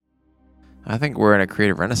I think we're in a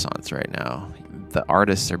creative renaissance right now. The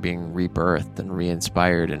artists are being rebirthed and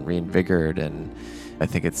re-inspired and reinvigorated, and I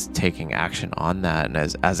think it's taking action on that. And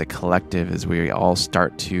as a collective, as we all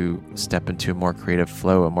start to step into a more creative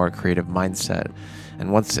flow, a more creative mindset,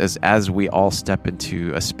 and as we all step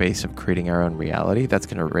into a space of creating our own reality, that's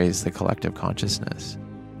going to raise the collective consciousness.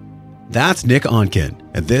 That's Nick Onken,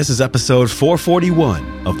 and this is episode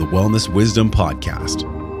 441 of the Wellness Wisdom Podcast.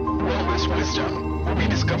 Wellness Wisdom, where we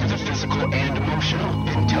discover the physical and emotional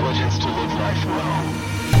intelligence to live life well.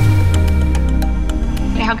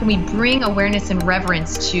 How can we bring awareness and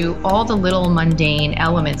reverence to all the little mundane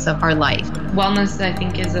elements of our life? Wellness, I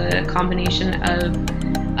think, is a combination of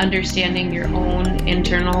understanding your own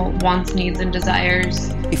internal wants, needs, and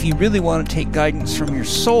desires. If you really want to take guidance from your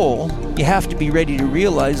soul, you have to be ready to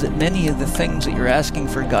realize that many of the things that you're asking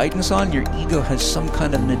for guidance on, your ego has some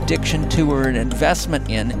kind of an addiction to or an investment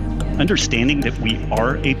in. Understanding that we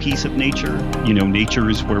are a piece of nature, nature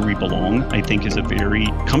is where we belong, I think is a very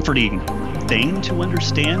comforting thing to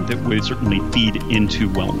understand that would certainly feed into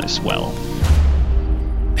wellness well.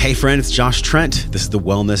 Hey friend, it's Josh Trent. This is the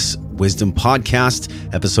Wellness Wisdom Podcast,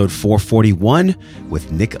 episode 441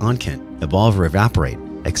 with Nick Onken. Evolve or Evaporate,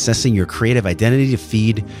 accessing your creative identity to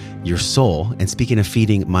feed your soul. And speaking of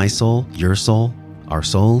feeding my soul, your soul, our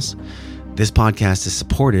souls, this podcast is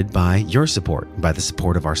supported by your support, by the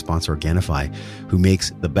support of our sponsor, Organifi, who makes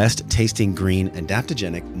the best tasting green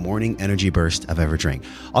adaptogenic morning energy burst I've ever drank.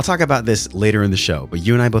 I'll talk about this later in the show, but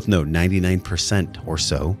you and I both know 99% or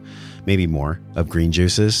so, maybe more, of green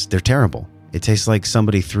juices, they're terrible. It tastes like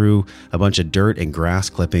somebody threw a bunch of dirt and grass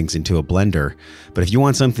clippings into a blender. But if you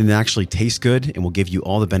want something that actually tastes good and will give you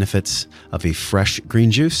all the benefits of a fresh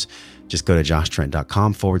green juice, just go to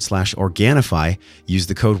joshtrent.com/Organifi. Use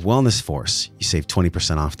the code WellnessForce. You save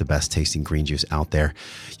 20% off the best tasting green juice out there.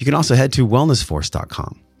 You can also head to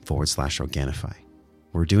wellnessforce.com/Organifi.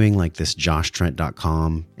 We're doing like this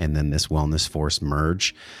joshtrent.com and then this Wellness Force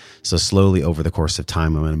merge. So slowly over the course of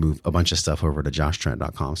time, I'm going to move a bunch of stuff over to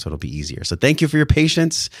joshtrent.com so it'll be easier. So thank you for your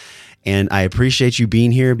patience. And I appreciate you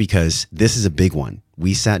being here because this is a big one.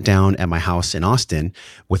 We sat down at my house in Austin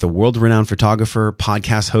with a world-renowned photographer,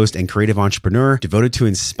 podcast host, and creative entrepreneur devoted to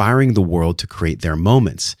inspiring the world to create their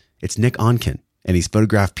moments. It's Nick Onken. And he's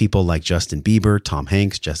photographed people like Justin Bieber, Tom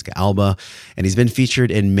Hanks, Jessica Alba, and he's been featured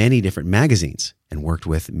in many different magazines and worked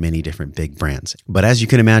with many different big brands. But as you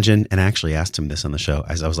can imagine, and I actually asked him this on the show,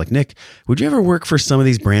 as I was like, Nick, would you ever work for some of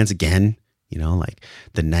these brands again? Like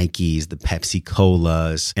the Nikes, the Pepsi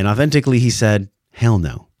Colas. And authentically, he said, hell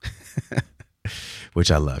no.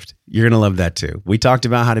 Which I loved. You're going to love that too. We talked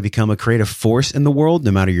about how to become a creative force in the world,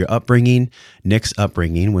 no matter your upbringing. Nick's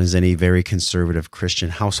upbringing was in a very conservative Christian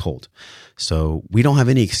household. So we don't have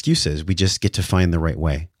any excuses. We just get to find the right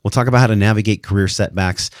way. We'll talk about how to navigate career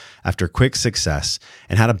setbacks after quick success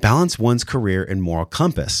and how to balance one's career and moral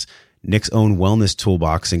compass. Nick's own wellness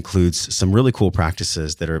toolbox includes some really cool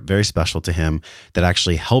practices that are very special to him that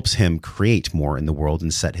actually helps him create more in the world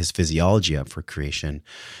and set his physiology up for creation.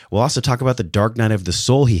 We'll also talk about the dark night of the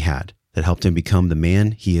soul he had that helped him become the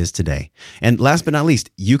man he is today. And last but not least,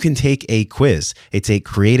 you can take a quiz. It's a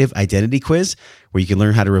creative identity quiz where you can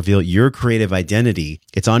learn how to reveal your creative identity.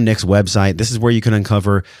 It's on Nick's website. This is where you can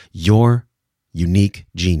uncover your unique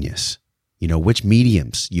genius. Which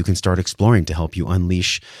mediums you can start exploring to help you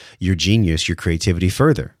unleash your genius, your creativity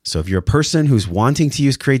further. So if you're a person who's wanting to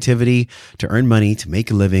use creativity to earn money, to make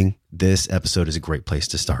a living, this episode is a great place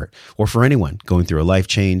to start. Or for anyone going through a life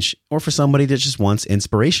change, or for somebody that just wants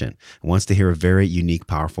inspiration and wants to hear a very unique,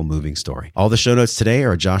 powerful, moving story. All the show notes today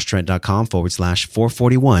are at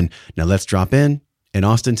joshtrent.com/441. Now let's drop in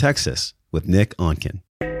Austin, Texas with Nick Onken.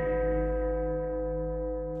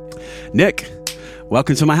 Nick,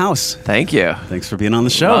 welcome to my house. Thank you. Thanks for being on the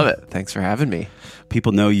show. Love it. Thanks for having me.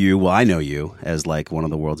 People know you, well, I know you as like one of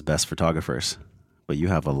the world's best photographers, but you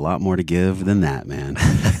have a lot more to give than that, man.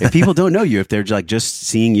 If people don't know you, if they're like just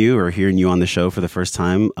seeing you or hearing you on the show for the first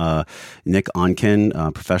time, Nick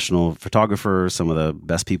Onken, professional photographer, some of the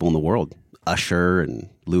best people in the world, Usher and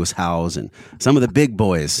Lewis Howes and some of the big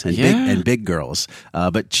boys and big girls.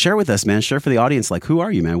 But share with us, man, share for the audience, like, who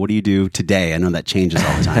are you, man? What do you do today? I know that changes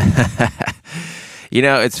all the time.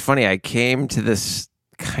 It's funny. I came to this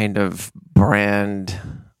kind of brand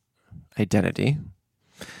identity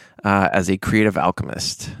as a creative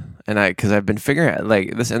alchemist. And because I've been figuring out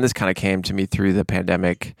like this, and this kind of came to me through the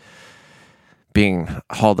pandemic, being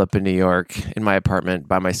hauled up in New York in my apartment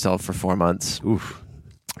by myself for 4 months. Oof.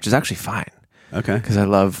 Which is actually fine. Okay. Because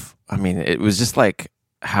it was just like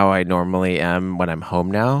how I normally am when I'm home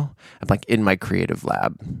now. I'm like in my creative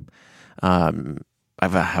lab. I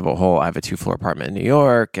have a 2-floor apartment in New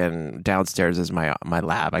York, and downstairs is my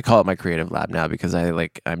lab. I call it my creative lab now because I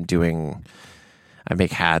make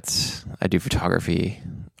hats. I do photography.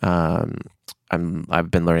 I've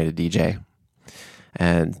been learning to DJ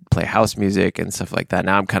and play house music and stuff like that.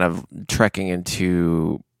 Now I'm kind of trekking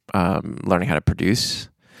into learning how to produce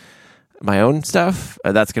my own stuff.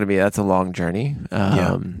 That's a long journey.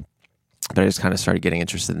 But I just kind of started getting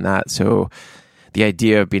interested in that. So the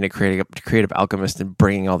idea of being a creative alchemist and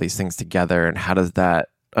bringing all these things together, and how does that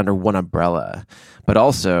under one umbrella, but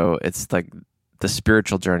also it's like the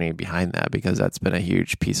spiritual journey behind that, because that's been a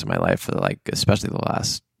huge piece of my life for especially the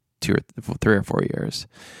last 3 or 4 years.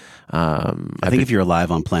 I think if you're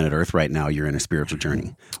alive on planet Earth right now, you're in a spiritual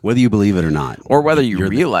journey, whether you believe it or not, or whether you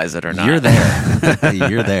realize it or not. You're there.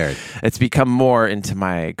 You're there. It's become more into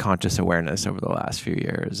my conscious awareness over the last few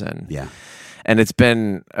years, and yeah. And it's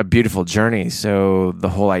been a beautiful journey. So the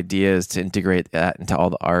whole idea is to integrate that into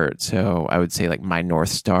all the art. So I would say like my North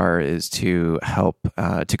Star is to help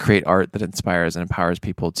to create art that inspires and empowers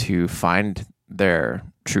people to find their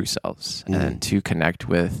true selves and to connect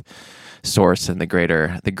with Source and the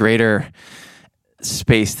greater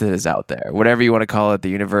space that is out there. Whatever you want to call it, the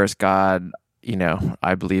universe, God,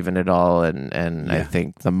 I believe in it all. And I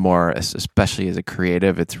think the more, especially as a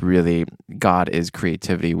creative, it's really, God is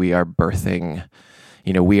creativity. We are birthing,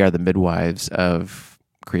 we are the midwives of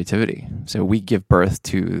creativity. So we give birth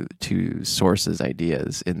to Source's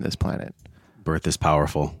ideas in this planet. Birth is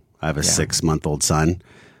powerful. I have a 6-month-old son,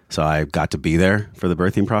 so I got to be there for the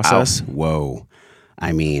birthing process. Ow. Whoa.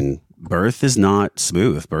 I mean, birth is not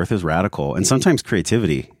smooth. Birth is radical. And sometimes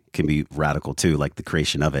creativity can be radical too, like the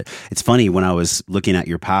creation of it. It's funny, when I was looking at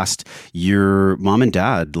your past, your mom and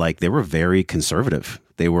dad, they were very conservative.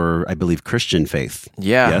 They were, I believe, Christian faith.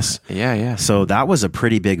 Yeah. Yes? Yeah. So that was a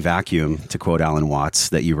pretty big vacuum, to quote Alan Watts,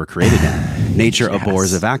 that you were created in. Nature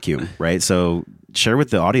abhors a vacuum, right? So share with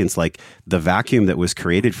the audience, the vacuum that was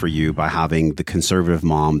created for you by having the conservative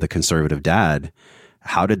mom, the conservative dad.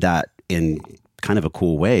 How did that, in kind of a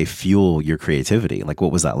cool way, fuel your creativity?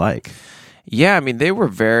 What was that like? Yeah, they were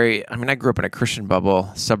I grew up in a Christian bubble,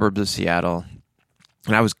 suburbs of Seattle,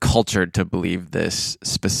 and I was cultured to believe this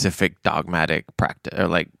specific dogmatic practice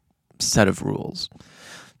or set of rules.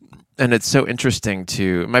 And it's so interesting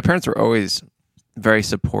my parents were always very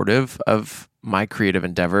supportive of my creative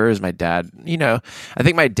endeavors. My dad, I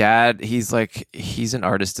think my dad, he's an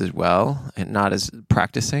artist as well, and not as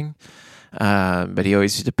practicing. But he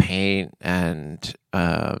always used to paint, and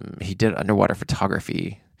he did underwater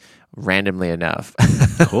photography, randomly enough.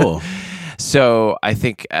 Cool. So I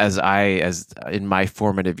think as in my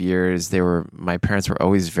formative years, my parents were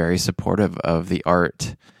always very supportive of the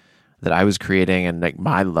art that I was creating, and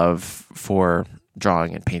my love for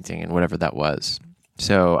drawing and painting and whatever that was.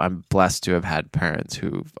 So I'm blessed to have had parents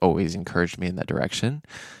who've always encouraged me in that direction,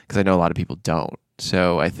 because I know a lot of people don't.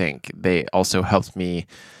 So I think they also helped me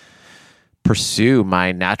pursue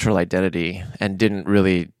my natural identity, and didn't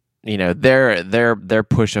really, their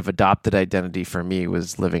push of adopted identity for me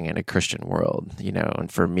was living in a Christian world,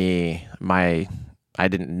 and for me, I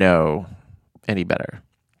didn't know any better.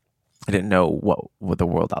 I didn't know what the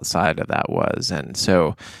world outside of that was. And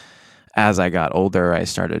so as I got older, I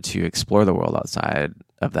started to explore the world outside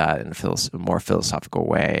of that in a more philosophical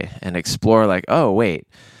way, and explore oh, wait,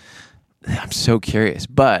 I'm so curious.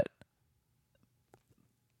 But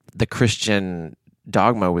the Christian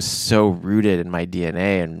dogma was so rooted in my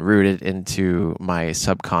DNA and rooted into my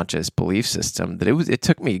subconscious belief system that it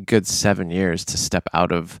took me a good 7 years to step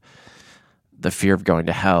out of the fear of going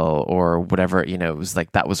to hell or whatever. It was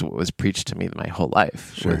that was what was preached to me my whole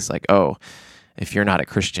life. Sure. It was oh, if you're not a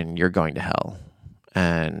Christian, you're going to hell.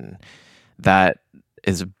 And that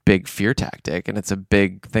is a big fear tactic, and it's a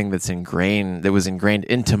big thing that was ingrained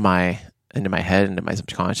into my head, into my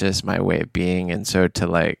subconscious, my way of being. And so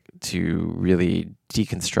to really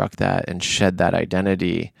deconstruct that and shed that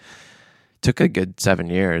identity took a good 7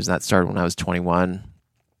 years. That started when I was 21.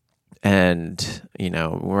 And,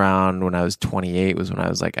 around when I was 28 was when I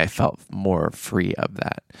was I felt more free of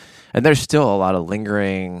that. And there's still a lot of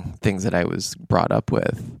lingering things that I was brought up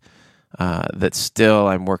with that still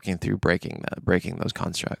I'm working through breaking those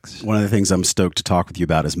constructs. One of the things I'm stoked to talk with you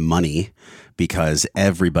about is money, because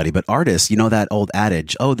everybody, but artists, that old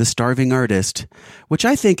adage, the starving artist, which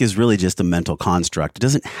I think is really just a mental construct. It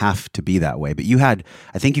doesn't have to be that way. But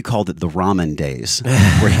I think you called it the ramen days,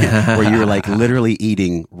 where you were literally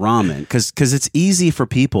eating ramen, because it's easy for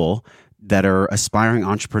people that are aspiring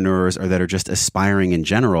entrepreneurs or that are just aspiring in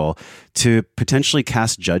general to potentially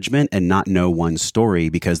cast judgment and not know one story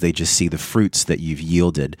because they just see the fruits that you've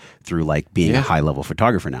yielded through like being a high level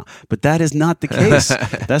photographer now. But that is not the case.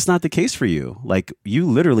 That's not the case for you. Like you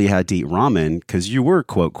literally had to eat ramen because you were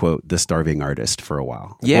quote, quote, the starving artist for a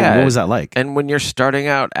while. Yeah. What was that like? And when you're starting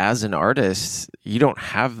out as an artist, you don't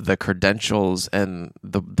have the credentials and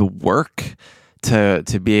the work to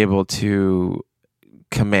be able to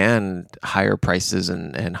command higher prices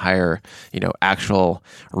and higher, actual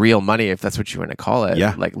real money, if that's what you want to call it.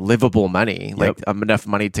 Yeah. Like livable money, like enough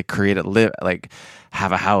money to create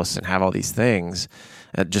have a house and have all these things,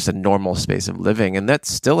 just a normal space of living. And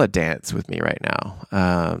that's still a dance with me right now.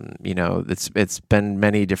 It's been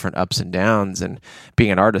many different ups and downs, and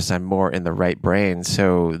being an artist, I'm more in the right brain.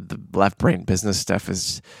 So the left brain business stuff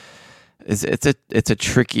it's a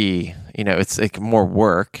tricky, it's like more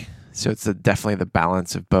work. So it's definitely the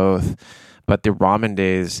balance of both. But the ramen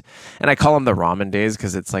days, and I call them the ramen days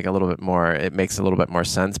because it's like it makes a little bit more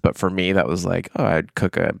sense. But for me, that was like, I'd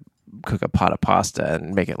cook a pot of pasta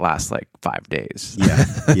and make it last like 5 days.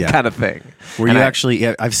 Yeah. Kind of thing.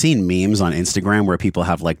 I've seen memes on Instagram where people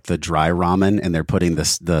have like the dry ramen and they're putting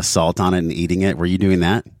the salt on it and eating it. Were you doing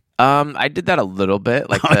that? I did that a little bit,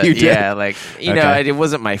 like you did? it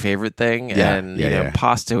wasn't my favorite thing,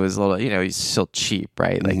 pasta was a little, it's still cheap,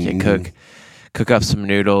 right? Like you cook up some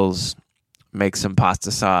noodles, make some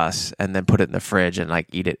pasta sauce, and then put it in the fridge and like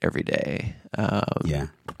eat it every day.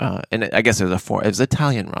 And I guess it was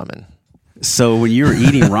Italian ramen. So when you were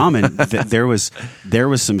eating ramen, there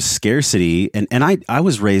was some scarcity, and I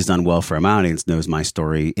was raised on welfare. My audience knows my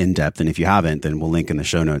story in depth, and if you haven't, then we'll link in the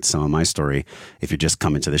show notes some of my story. If you're just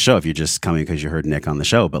coming to the show, if you're just coming because you heard Nick on the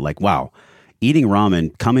show, but like, wow, eating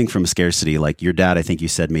ramen coming from scarcity. Like your dad, I think you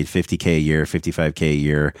said made $50K a year, $55K a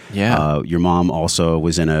year. Yeah. Your mom also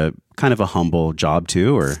was in a kind of a humble job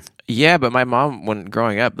too, or yeah. But my mom, when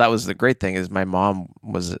growing up, that was the great thing is my mom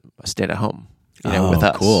was stayed at home. With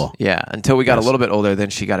us. Cool. Yeah. Until we got a little bit older, then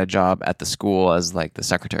she got a job at the school as like the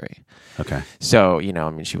secretary. Okay. So,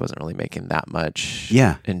 she wasn't really making that much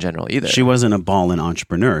in general either. She wasn't a ballin'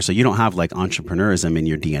 entrepreneur. So you don't have like entrepreneurism in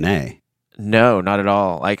your DNA. No, not at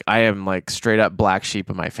all. Like I am like straight up black sheep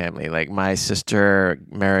of my family. Like my sister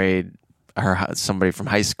married somebody from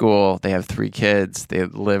high school. They have 3 kids.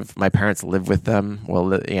 My parents live with them.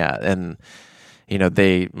 Well, yeah. And, my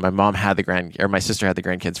sister had the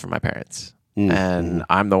grandkids from my parents. And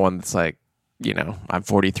I'm the one that's like, I'm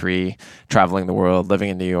 43, traveling the world, living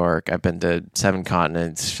in New York. I've been to 7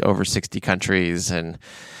 continents, over 60 countries, and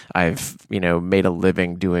I've, made a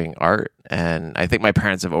living doing art. And I think my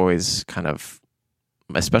parents have always kind of,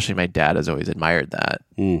 especially my dad has always admired that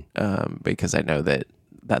because I know that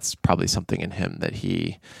that's probably something in him that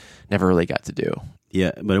he never really got to do.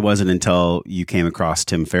 Yeah, but it wasn't until you came across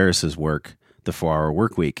Tim Ferriss's work, The 4-Hour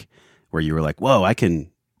Workweek, where you were like, whoa, I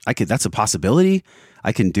can, that's a possibility.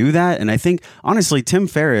 I can do that. And I think, honestly, Tim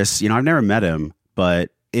Ferriss, I've never met him, but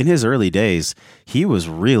in his early days, he was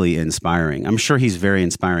really inspiring. I'm sure he's very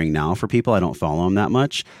inspiring now for people. I don't follow him that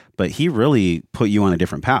much, but he really put you on a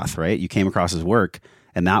different path, right? You came across his work,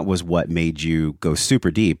 and that was what made you go super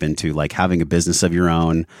deep into like having a business of your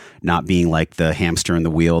own, not being like the hamster in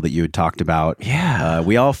the wheel that you had talked about. Yeah.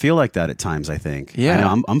 We all feel like that at times, I think. Yeah. I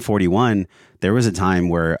know I'm 41. There was a time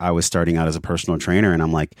where I was starting out as a personal trainer, and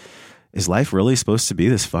I'm like, is life really supposed to be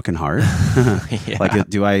this fucking hard? Yeah. Like,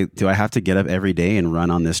 do I have to get up every day and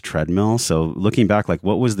run on this treadmill? So looking back, like,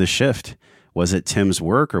 what was the shift? Was it Tim's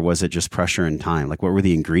work, or was it just pressure and time? Like, what were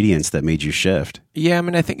the ingredients that made you shift? Yeah,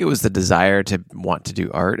 I think it was the desire to want to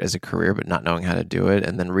do art as a career, but not knowing how to do it.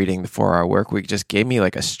 And then reading the 4-Hour Workweek just gave me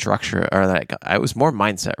like a structure, or like I was more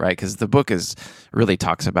mindset, right? Because the book really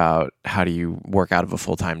talks about how do you work out of a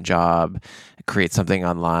full-time job, create something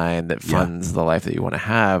online that funds the life that you want to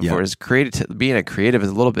have. Yeah. Whereas being a creative is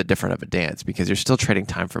a little bit different of a dance because you're still trading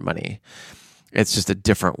time for money. It's just a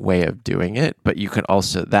different way of doing it, but you can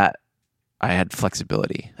also I had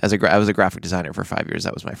flexibility. I was a graphic designer for 5 years.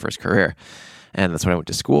 That was my first career. And that's what I went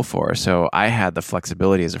to school for. So I had the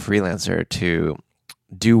flexibility as a freelancer to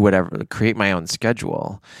do whatever, create my own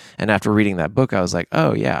schedule. And after reading that book, I was like,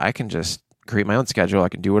 oh yeah, I can just create my own schedule. I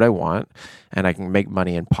can do what I want, and I can make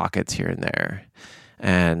money in pockets here and there.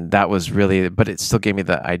 And that was really, but it still gave me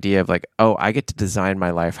the idea of like, oh, I get to design my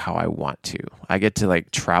life how I want to. I get to like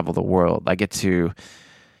travel the world. I get to,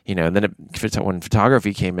 and then when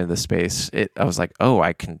photography came into the space, I was like, oh,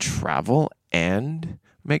 I can travel and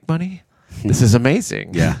make money. This is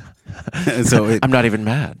amazing. Yeah. So I'm not even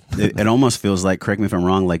mad. It almost feels like, correct me if I'm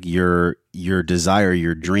wrong, like your desire,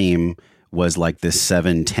 your dream was like this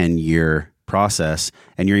 7-10 year process,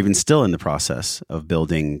 and you're even still in the process of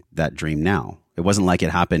building that dream now. It wasn't like it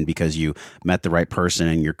happened because you met the right person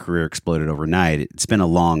and your career exploded overnight. It's been a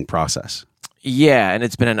long process. Yeah, and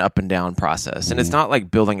it's been an up and down process. And it's not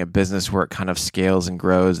like building a business where it kind of scales and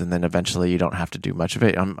grows and then eventually you don't have to do much of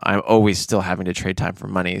it. I'm always still having to trade time for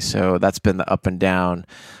money. So that's been the up and down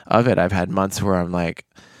of it. I've had months where I'm like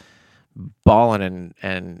balling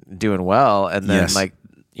and doing well, and then like,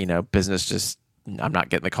 you know, business just, I'm not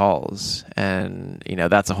getting the calls. And, you know,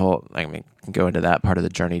 that's a whole, I mean, can go into that part of the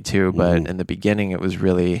journey too. But in the beginning, it was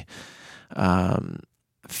really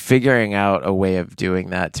figuring out a way of doing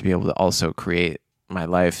that to be able to also create my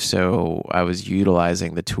life. So I was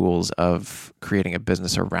utilizing the tools of creating a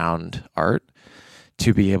business around art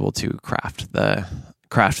to be able to craft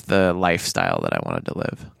the lifestyle that I wanted to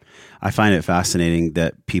live. I find it fascinating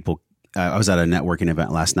that people, I was at a networking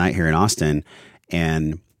event last night here in Austin,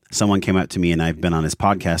 and someone came up to me, and I've been on his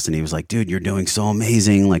podcast, and he was like, dude, you're doing so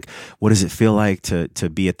amazing. Like, what does it feel like to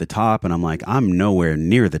be at the top? And I'm like, I'm nowhere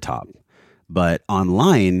near the top. But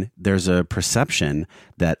online, there's a perception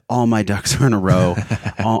that all my ducks are in a row,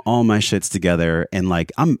 all my shit's together. And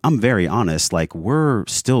like, I'm very honest, like we're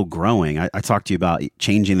still growing. I talked to you about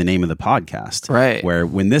changing the name of the podcast, right? Where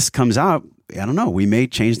when this comes out, I don't know, we may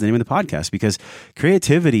change the name of the podcast, because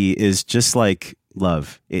creativity is just like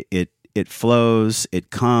love. It flows, it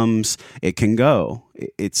comes, it can go.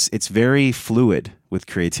 It's very fluid with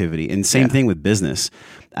creativity. And same thing with business.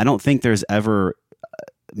 I don't think there's ever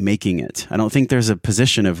making it. I don't think there's a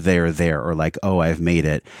position of there, or like, oh, I've made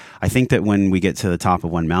it. I think that when we get to the top of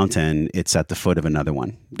one mountain, it's at the foot of another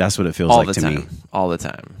one. That's what it feels like to me. All the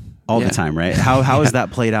time. All the time, right? How has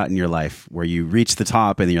that played out in your life, where you reach the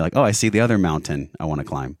top and then you're like, oh, I see the other mountain I want to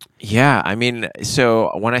climb? Yeah, I mean,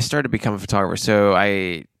 so when I started to become a photographer, so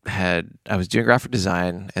I was doing graphic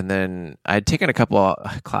design, and then I had taken a couple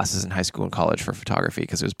of classes in high school and college for photography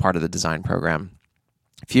because it was part of the design program.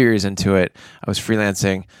 A few years into it, I was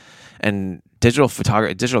freelancing, and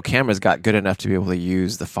digital cameras got good enough to be able to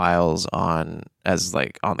use the files on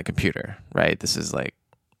the computer, right? This is like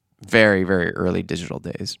very, very early digital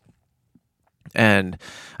days. And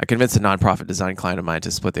I convinced a nonprofit design client of mine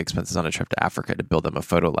to split the expenses on a trip to Africa to build them a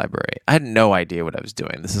photo library. I had no idea what I was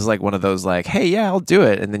doing. This is like one of those like, hey, yeah, I'll do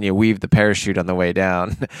it. And then you weave the parachute on the way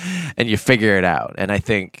down and you figure it out. And I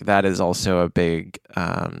think that is also a big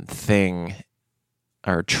thing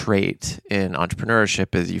or trait in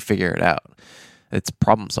entrepreneurship, is you figure it out. It's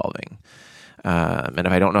problem solving. And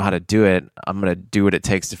if I don't know how to do it, I'm going to do what it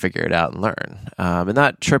takes to figure it out and learn. And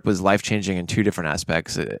that trip was life-changing in two different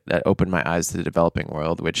aspects. That opened my eyes to the developing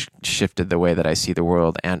world, which shifted the way that I see the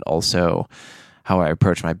world, and also how I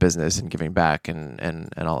approach my business and giving back and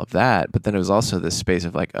all of that. But then it was also this space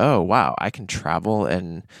of like, oh, wow, I can travel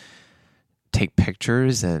and take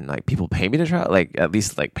pictures, and like people pay me to travel, like at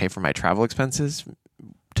least like pay for my travel expenses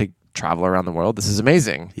to travel around the world. This is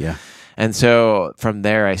amazing. Yeah. And so from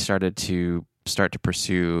there, I started to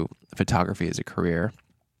pursue photography as a career.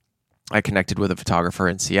 I connected with a photographer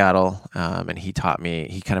in Seattle, and he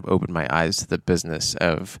kind of opened my eyes to the business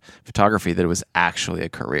of photography, that it was actually a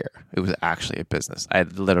career. It was actually a business. I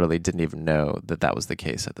literally didn't even know that was the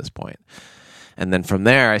case at this point. And then from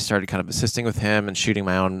there, I started kind of assisting with him and shooting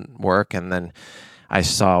my own work. And then I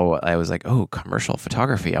was like, oh, commercial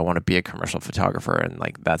photography. I want to be a commercial photographer. And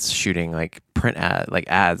like, that's shooting like print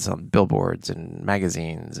ads on billboards and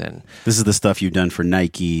magazines. And this is the stuff you've done for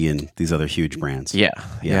Nike and these other huge brands.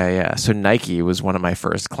 Yeah. So Nike was one of my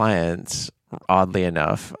first clients, oddly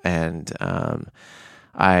enough. And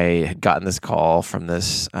I had gotten this call from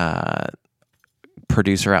this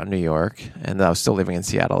producer out in New York, and I was still living in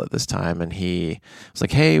Seattle at this time, and he was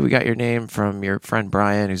like, hey, we got your name from your friend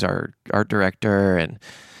Brian, who's our art director, and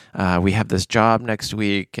we have this job next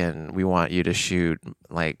week, and we want you to shoot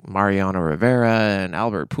like Mariano Rivera and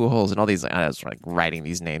Albert Pujols and all these. I was like writing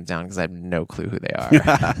these names down because I have no clue who they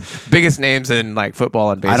are. Biggest names in like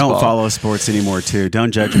football and baseball. I don't follow sports anymore too.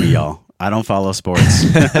 Don't judge me, y'all. I don't follow sports.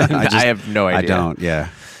 I have no idea. I don't, yeah.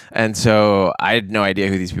 And so I had no idea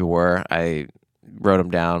who these people were. I wrote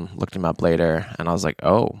them down, looked them up later, and I was like,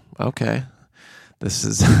 oh, okay. This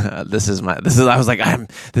is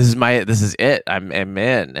it. I'm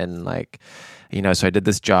in. And like, you know, so I did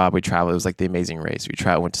this job. We traveled. It was like the Amazing Race.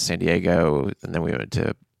 Went to San Diego, and then we went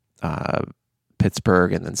to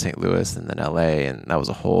Pittsburgh, and then St. Louis, and then LA. And that's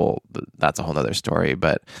a whole nother story.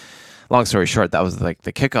 But long story short, that was like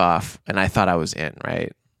the kickoff. And I thought I was in,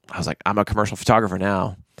 right? I was like, I'm a commercial photographer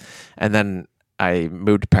now. And then I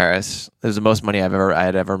moved to Paris. It was the most money I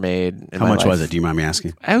had ever made in How my much life. was it? Do you mind me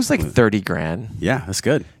asking? It was like $30,000. Yeah, that's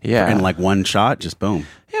good. Yeah. And like one shot, just boom.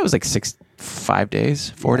 Yeah, it was like 6 4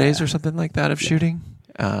 days or something like that of shooting.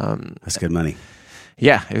 That's good money.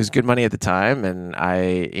 Yeah, it was good money at the time, and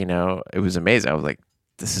it was amazing. I was like,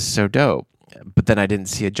 this is so dope. But then I didn't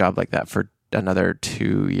see a job like that for another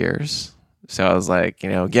 2 years. So I was like,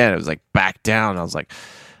 again, it was like back down. I was like,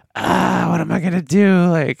 what am I going to do?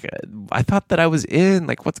 Like, I thought that I was in,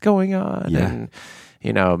 like, what's going on? Yeah.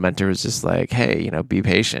 And, mentor was just like, hey, be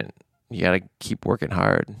patient. You got to keep working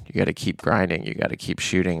hard. You got to keep grinding. You got to keep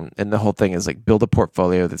shooting. And the whole thing is like build a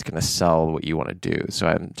portfolio that's going to sell what you want to do. So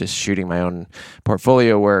I'm just shooting my own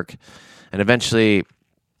portfolio work, and eventually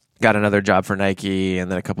got another job for Nike.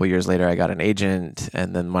 And then a couple of years later, I got an agent.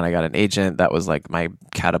 And then when I got an agent, that was like my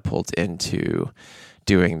catapult into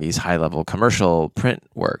doing these high level commercial print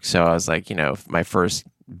work. So I was like, my first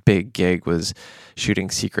big gig was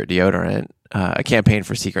shooting Secret Deodorant, a campaign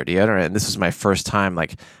for Secret Deodorant. And this was my first time.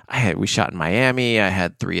 Like we shot in Miami. I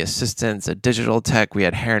had 3 assistants, a digital tech. We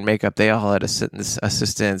had hair and makeup. They all had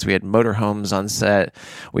assistants. We had motorhomes on set.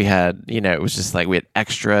 We had, it was just like we had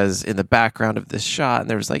extras in the background of this shot. And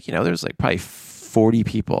there was like, there was like probably 40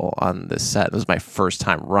 people on this set. It was my first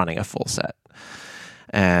time running a full set.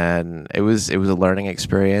 And it was a learning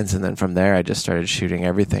experience. And then from there, I just started shooting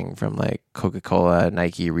everything from like Coca-Cola,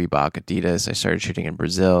 Nike, Reebok, Adidas. I started shooting in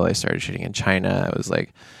Brazil. I started shooting in China. It was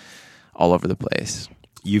like all over the place.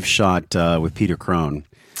 You've shot with Peter Crone.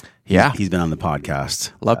 Yeah. He's been on the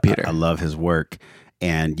podcast. Love Peter. I love his work.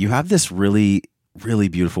 And you have this really, really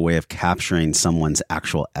beautiful way of capturing someone's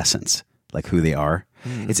actual essence, like who they are.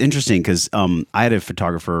 It's interesting because I had a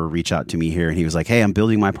photographer reach out to me here, and he was like, "Hey, I'm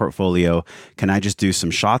building my portfolio. Can I just do some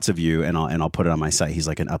shots of you and I'll put it on my site?" He's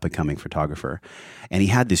like an up and coming photographer, and he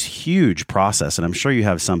had this huge process, and I'm sure you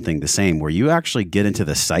have something the same where you actually get into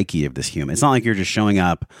the psyche of this human. It's not like you're just showing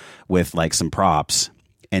up with like some props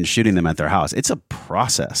and shooting them at their house. It's a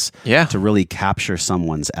process to really capture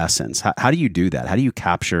someone's essence. How do you do that? How do you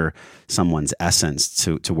capture someone's essence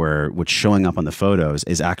to where what's showing up on the photos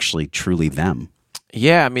is actually truly them?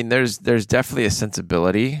 Yeah, I mean, there's definitely a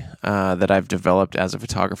sensibility that I've developed as a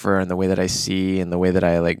photographer, and the way that I see and the way that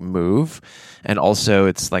I like move. And also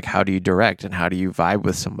it's like, how do you direct and how do you vibe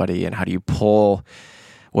with somebody and how do you pull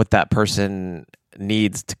what that person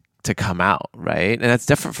needs to come out, right? And that's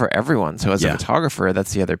different for everyone. So as a photographer,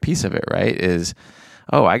 that's the other piece of it, right? Is,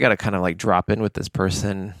 I got to kind of like drop in with this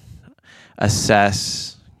person,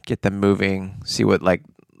 assess, get them moving, see what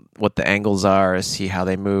the angles are, see how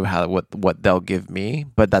they move, what they'll give me,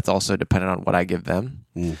 but that's also dependent on what I give them.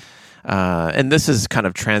 And this is kind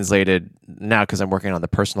of translated now because I'm working on the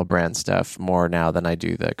personal brand stuff more now than I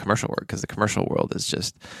do the commercial work, because the commercial world is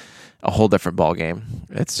just a whole different ballgame.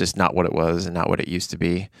 It's just not what it was and not what it used to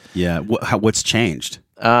be. Yeah. What's changed?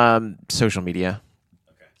 Social media.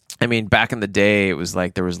 Okay. I mean, back in the day, it was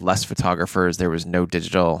like there was less photographers, there was no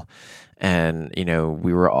digital. And,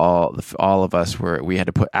 we were all of us we had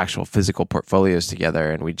to put actual physical portfolios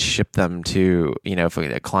together, and we'd ship them to, if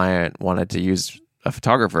a client wanted to use a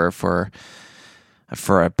photographer for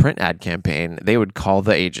a print ad campaign, they would call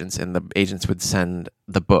the agents, and the agents would send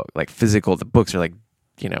the book, like physical. The books are like,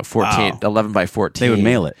 11 by 14. They would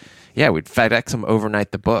mail it. Yeah, we'd FedEx them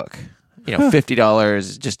overnight the book.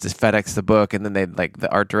 $50 just to FedEx the book, and then they'd like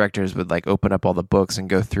the art directors would like open up all the books and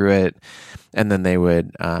go through it, and then they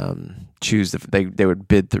would choose they would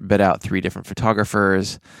bid out 3 different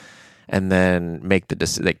photographers, and then make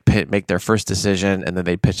make their first decision, and then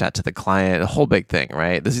they'd pitch that to the client. A whole big thing,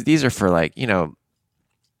 right? These are for like I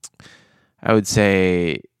would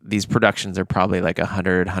say these productions are probably like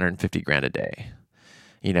 150 grand a day,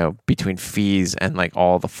 between fees and like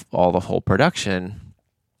all the whole production.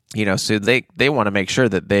 So they want to make sure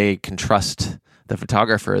that they can trust the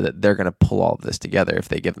photographer that they're going to pull all of this together if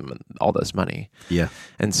they give them all this money. Yeah.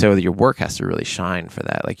 And so your work has to really shine for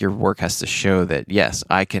that. Like your work has to show that, yes,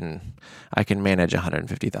 I can manage a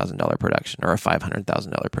 $150,000 production or a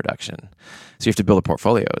 $500,000 production. So you have to build a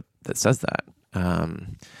portfolio that says that.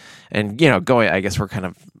 And, I guess we're kind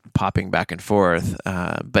of popping back and forth.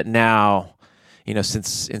 But now,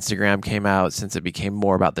 since Instagram came out, since it became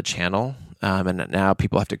more about the channel, and now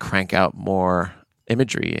people have to crank out more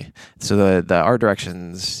imagery. So the art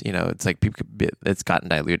directions, it's like it's gotten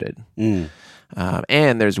diluted.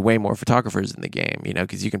 And there's way more photographers in the game,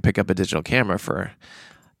 because you can pick up a digital camera for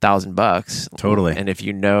 $1,000. Totally. And if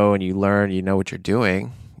you know and you learn, you know what you're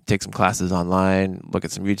doing, take some classes online, look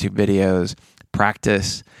at some YouTube videos,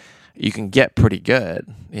 practice, you can get pretty good.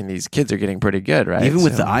 And these kids are getting pretty good, right? Even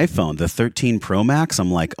with the iPhone, the 13 Pro Max, I'm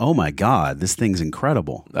like, oh my God, this thing's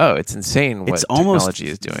incredible. Oh, it's insane what technology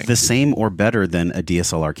is doing. The same or better than a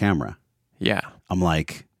DSLR camera. Yeah. I'm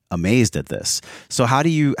like amazed at this. So how do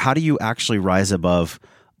you actually rise above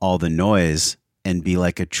all the noise and be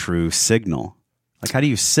like a true signal? Like, how do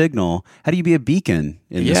you be a beacon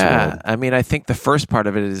in this world? I mean, I think the first part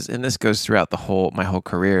of it is, and this goes throughout my whole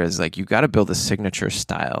career, is like, you got to build a signature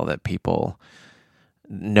style that people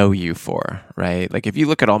know you for, right? Like, if you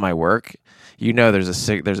look at all my work, there's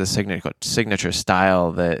a signature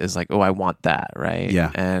style that is like, oh, I want that, right?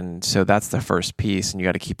 Yeah. And so that's the first piece, and you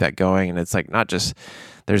got to keep that going. And it's like, not just,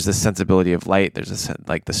 there's the sensibility of light, there's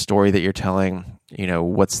like the story that you're telling,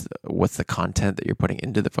 what's the content that you're putting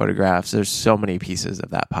into the photographs. There's so many pieces of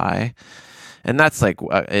that pie. And that's like,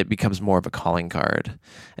 it becomes more of a calling card.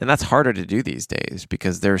 And that's harder to do these days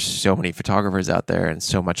because there's so many photographers out there and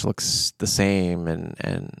so much looks the same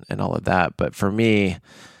and all of that. But for me,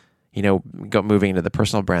 moving into the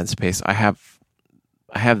personal brand space, I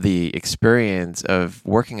have the experience of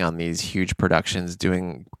working on these huge productions,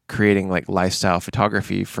 creating like lifestyle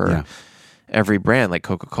photography for every brand, like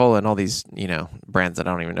Coca-Cola and all these, brands that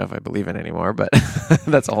I don't even know if I believe in anymore, but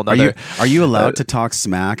that's a whole nother. Are you allowed to talk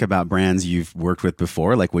smack about brands you've worked with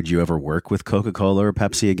before? Like, would you ever work with Coca-Cola or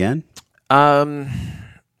Pepsi again? I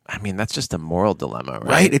mean, that's just a moral dilemma, right?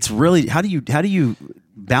 Right. It's really, how do you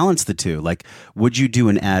balance the two? Like, would you do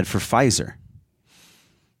an ad for Pfizer?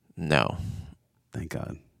 No. Thank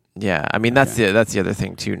God. Yeah. I mean, that's the other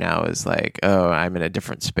thing too now is like, oh, I'm in a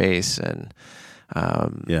different space and,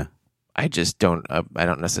 I just don't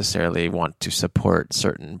necessarily want to support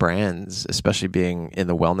certain brands, especially being in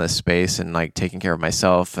the wellness space and like taking care of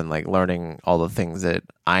myself and like learning all the things that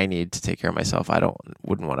I need to take care of myself.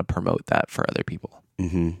 Wouldn't want to promote that for other people.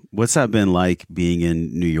 Mm-hmm. What's that been like being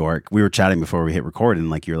in New York? We were chatting before we hit record and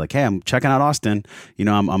like, you're like, hey, I'm checking out Austin.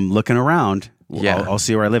 I'm looking around. Yeah. I'll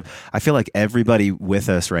see where I live. I feel like everybody with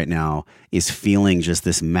us right now is feeling just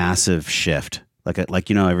this massive shift.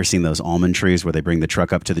 Ever seen those almond trees where they bring the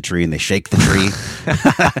truck up to the tree and they shake the tree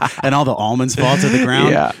and all the almonds fall to the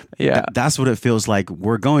ground? Yeah. That's what it feels like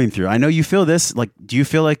we're going through. I know you feel this. Like, do you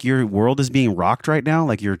feel like your world is being rocked right now?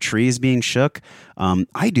 Like your tree is being shook?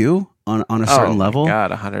 I do on a certain level. Oh my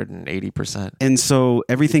God, 180%. And so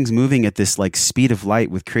everything's moving at this like speed of light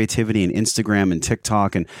with creativity and Instagram and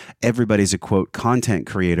TikTok, and everybody's a quote content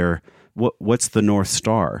creator. What's the North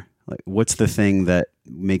Star? Like, what's the thing that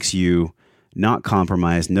makes you not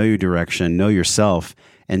compromise, know your direction, know yourself,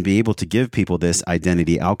 and be able to give people this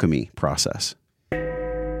identity alchemy process?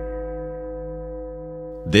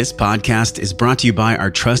 This podcast is brought to you by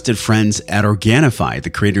our trusted friends at Organifi, the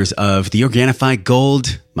creators of the Organifi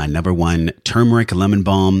Gold, my #1 turmeric lemon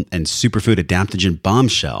balm, and superfood adaptogen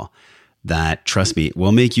bombshell that, trust me,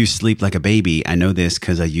 will make you sleep like a baby. I know this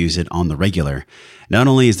because I use it on the regular. Not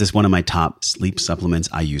only is this one of my top sleep supplements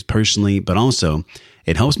I use personally, but also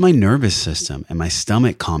it helps my nervous system and my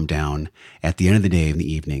stomach calm down at the end of the day in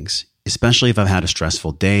the evenings, especially if I've had a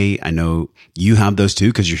stressful day. I know you have those too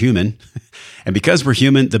because you're human. And because we're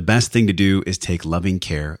human, the best thing to do is take loving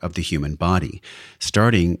care of the human body,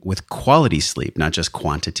 starting with quality sleep, not just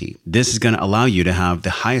quantity. This is going to allow you to have the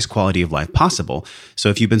highest quality of life possible. So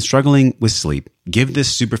if you've been struggling with sleep, give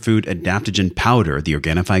this superfood adaptogen powder, the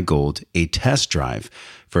Organifi Gold, a test drive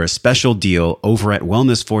for a special deal over at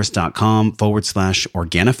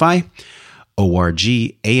wellnessforce.com/Organifi.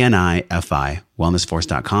 ORGANIFI,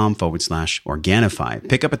 wellnessforce.com/Organifi.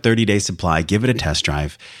 Pick up a 30-day supply, give it a test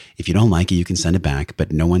drive. If you don't like it, you can send it back,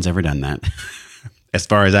 but no one's ever done that. As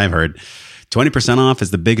far as I've heard, 20% off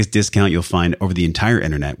is the biggest discount you'll find over the entire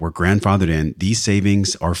internet. We're grandfathered in. These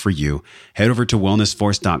savings are for you. Head over to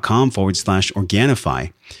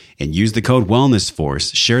wellnessforce.com/Organifi and use the code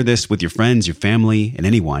WellnessForce. Share this with your friends, your family, and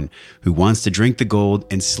anyone who wants to drink the gold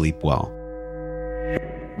and sleep well.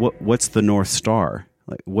 What's the North Star?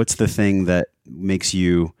 Like, what's the thing that makes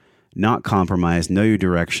you not compromise, know your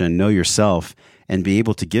direction, know yourself, and be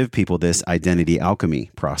able to give people this identity alchemy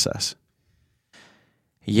process?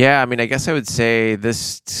 Yeah, I mean, I guess I would say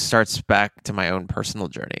this starts back to my own personal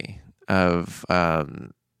journey of,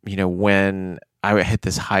 when I hit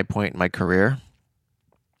this high point in my career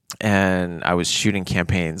and I was shooting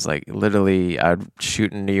campaigns, like literally I'd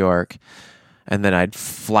shoot in New York, and then I'd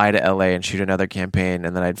fly to LA and shoot another campaign,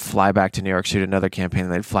 and then I'd fly back to New York, shoot another campaign,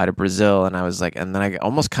 and then I'd fly to Brazil. And I was like, and then I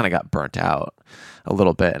almost kind of got burnt out a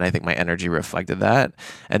little bit. And I think my energy reflected that.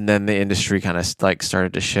 And then the industry kind of like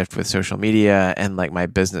started to shift with social media, and like my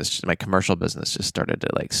commercial business just started to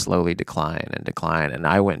like slowly decline. And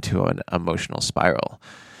I went to an emotional spiral.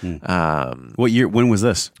 What year? When was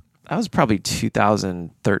this? That was probably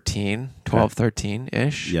 2013,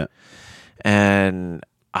 13-ish. Yeah. And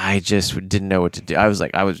I just didn't know what to do. I was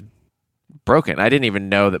broken. I didn't even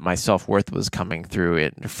know that my self-worth was coming through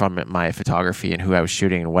it from my photography and who I was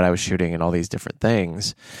shooting and what I was shooting and all these different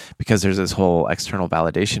things, because there's this whole external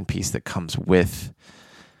validation piece that comes with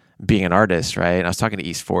being an artist, right? And I was talking to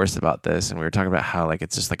East Forest about this, and we were talking about how like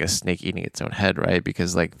it's just like a snake eating its own head, right?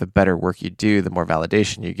 Because like the better work you do, the more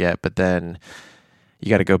validation you get, but then you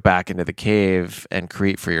got to go back into the cave and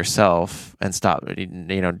create for yourself and stop,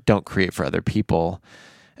 don't create for other people.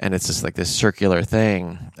 And it's just like this circular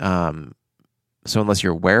thing. So unless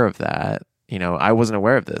you're aware of that, I wasn't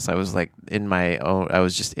aware of this. I was like I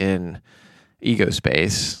was just in ego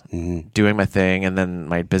space, doing my thing. And then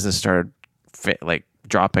my business started like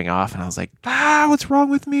dropping off, and I was like, what's wrong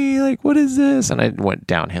with me? Like, what is this? And I went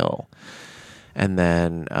downhill. And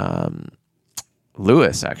then,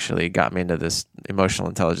 Lewis actually got me into this emotional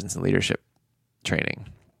intelligence and leadership training.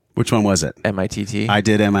 Which one was it? MITT. I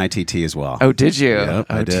did MITT as well. Oh, did you? Yep,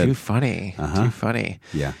 I did. Too funny. Too funny.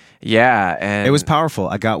 Yeah. Yeah. And it was powerful.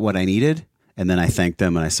 I got what I needed, and then I thanked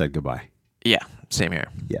them and I said goodbye. Yeah. Same here.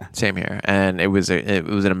 Yeah. Same here. And it was an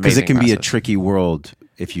amazing because it can be a process. tricky world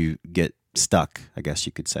if you get stuck, I guess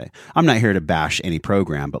you could say. I'm not here to bash any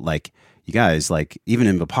program, but like you guys, like even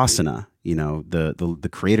in Vipassana, the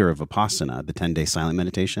creator of Vipassana, the 10-day silent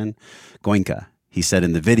meditation, Goenka, he said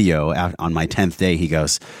in the video on my 10th day, he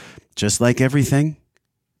goes, just like everything,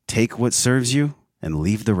 take what serves you and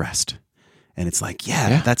leave the rest. And it's like,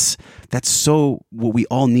 yeah. that's so what we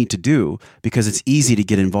all need to do, because it's easy to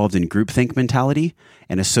get involved in groupthink mentality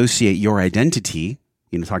and associate your identity,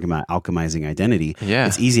 talking about alchemizing identity. Yeah.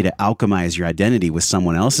 It's easy to alchemize your identity with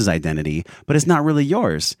someone else's identity, but it's not really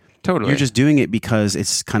yours. Totally. You're just doing it because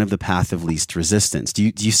it's kind of the path of least resistance.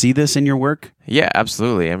 Do you see this in your work? Yeah,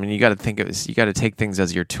 absolutely. I mean, you got to you got to take things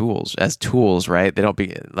as tools, right? They don't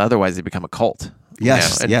otherwise they become a cult.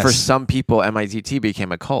 Yes. And for some people, MITT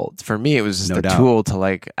became a cult. For me, it was just a tool to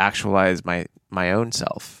like actualize my own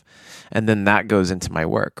self. And then that goes into my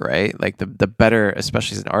work, right? Like the better,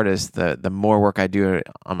 especially as an artist, the more work I do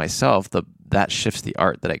on myself, that shifts the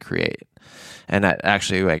art that I create. And that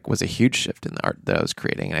actually like was a huge shift in the art that I was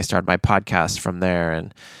creating. And I started my podcast from there.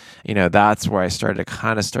 And, that's where I started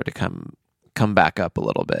to come back up a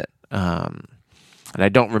little bit. And I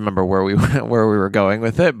don't remember where we were going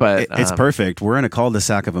with it, but it's perfect. We're in a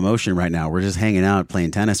cul-de-sac of emotion right now. We're just hanging out,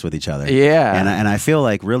 playing tennis with each other. Yeah. And I feel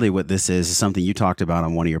like really what this is something you talked about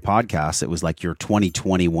on one of your podcasts. It was like your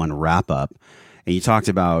 2021 wrap up. And you talked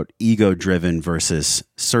about ego-driven versus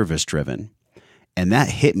service-driven. And that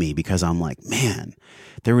hit me because I'm like, man,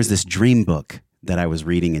 there was this dream book that I was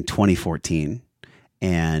reading in 2014.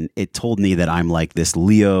 And it told me that I'm like this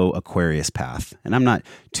Leo Aquarius path. And I'm not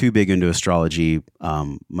too big into astrology.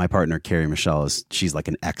 My partner, Carrie Michelle, she's like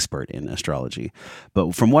an expert in astrology.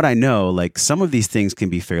 But from what I know, like some of these things can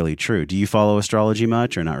be fairly true. Do you follow astrology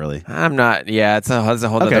much or not really? I'm not. Yeah, it's a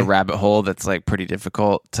whole other rabbit hole that's like pretty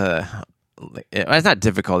difficult to... It's not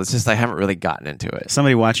difficult. It's just I haven't really gotten into it.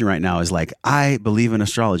 Somebody watching right now is like, I believe in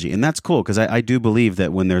astrology. And that's cool because I do believe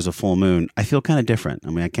that when there's a full moon, I feel kind of different. I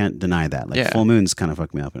mean, I can't deny that. Like full moons kind of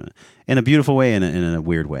fuck me up in a beautiful way and in a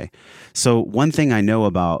weird way. So one thing I know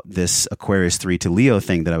about this Aquarius 3 to Leo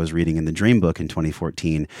thing that I was reading in the Dream Book in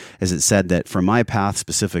 2014 is it said that for my path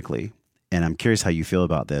specifically, and I'm curious how you feel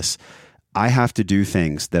about this, I have to do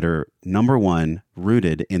things that are, number one,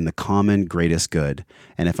 rooted in the common greatest good.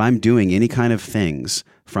 And if I'm doing any kind of things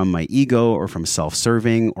from my ego or from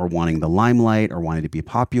self-serving or wanting the limelight or wanting to be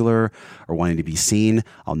popular or wanting to be seen,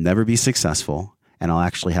 I'll never be successful and I'll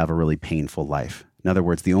actually have a really painful life. In other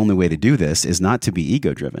words, the only way to do this is not to be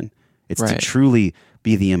ego-driven. It's to truly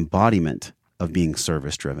be the embodiment of being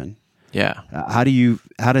service-driven. Yeah. How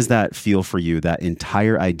does that feel for you, that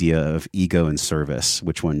entire idea of ego and service?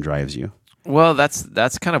 Which one drives you? Well,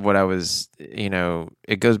 that's kind of what I was,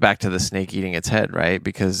 it goes back to the snake eating its head, right?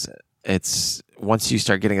 Because it's once you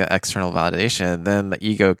start getting that external validation, then the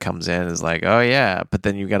ego comes in and is like, oh yeah, but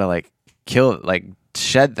then you got to like kill it, like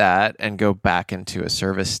shed that and go back into a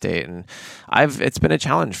service state. And it's been a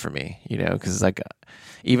challenge for me, because like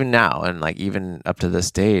even now and like even up to this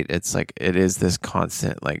date, it's like it is this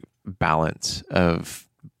constant like balance of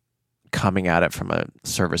coming at it from a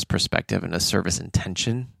service perspective and a service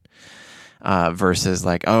intention. Versus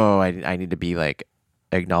like, oh, I need to be like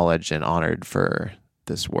acknowledged and honored for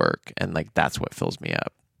this work. And like, that's what fills me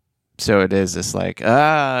up. So it is this like,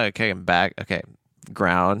 okay, I'm back. Okay.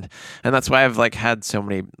 Ground. And that's why I've got so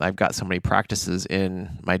many practices in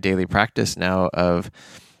my daily practice now of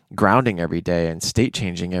grounding every day and state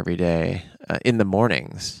changing every day in the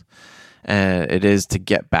mornings. And it is to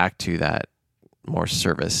get back to that more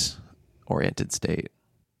service oriented state.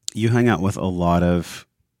 You hang out with a lot of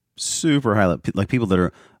super high level, like people that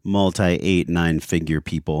are multi 8-9 figure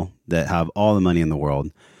people that have all the money in the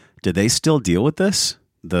world, do they still deal with this?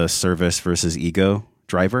 The service versus ego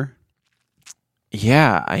driver?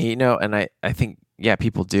 Yeah, I think, yeah,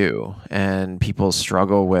 people do. And people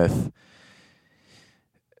struggle with,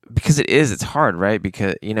 because it's hard, right?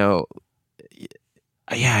 Because, yeah,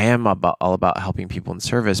 I am all about helping people in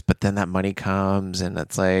service, but then that money comes and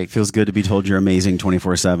it's like... Feels good to be told you're amazing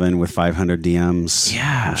 24/7 with 500 DMs.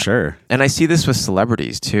 Yeah. I'm sure. And I see this with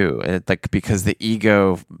celebrities too. And because the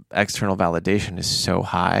ego external validation is so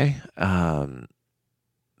high,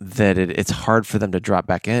 that it's hard for them to drop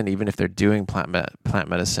back in, even if they're doing plant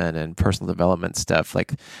medicine and personal development stuff.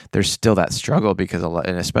 Like there's still that struggle because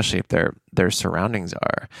and especially if their surroundings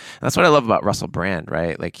are. And that's what I love about Russell Brand,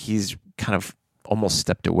 right? Like he's kind of almost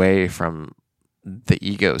stepped away from the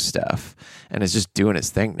ego stuff and is just doing his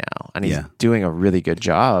thing now. And he's doing a really good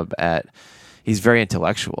job he's very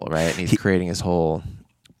intellectual, right? And he's creating his whole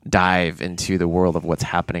dive into the world of what's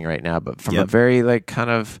happening right now, but from a very like kind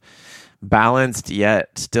of balanced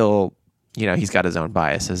yet still, he's got his own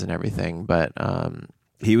biases and everything. But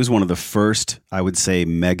he was one of the first, I would say,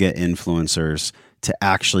 mega influencers to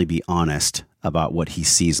actually be honest about what he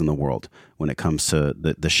sees in the world when it comes to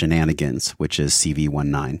the shenanigans, which is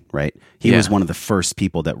CV19, right? He was one of the first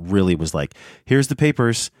people that really was like, here's the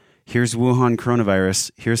papers, here's Wuhan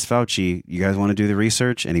coronavirus, here's Fauci, you guys want to do the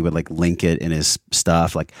research? And he would like link it in his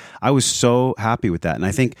stuff. Like I was so happy with that. And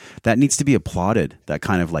I think that needs to be applauded, that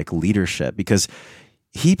kind of like leadership, because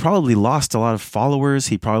he probably lost a lot of followers.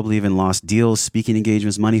 He probably even lost deals, speaking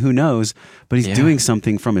engagements, money, who knows? But he's doing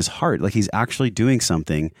something from his heart. Like he's actually doing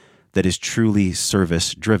something that is truly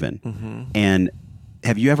service driven. Mm-hmm. And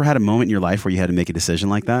have you ever had a moment in your life where you had to make a decision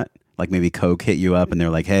like that? Like maybe Coke hit you up and they're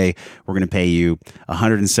like, hey, we're going to pay you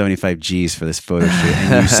 175 G's for this photo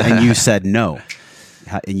shoot. And you said no.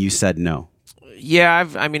 And you said no. Yeah,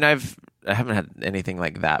 I haven't had anything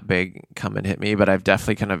like that big come and hit me, but I've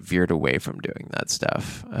definitely kind of veered away from doing that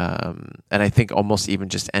stuff. And I think almost even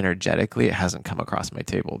just energetically, it hasn't come across my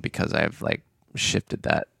table because I've like shifted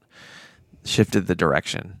the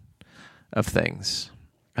direction of things.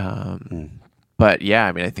 But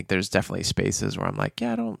yeah, I think there's definitely spaces where I'm like,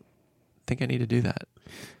 yeah, I don't think I need to do that.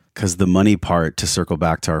 Because the money part, to circle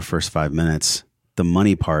back to our first 5 minutes, the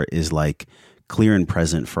money part is like clear and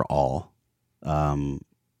present for all.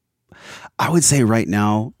 I would say right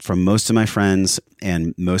now, from most of my friends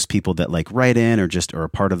and most people that like write in or are a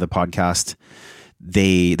part of the podcast,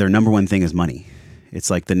 their number one thing is money. It's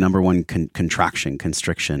like the number one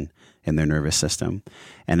constriction in their nervous system.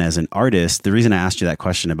 And as an artist, the reason I asked you that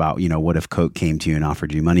question about, what if Coke came to you and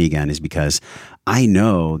offered you money again, is because I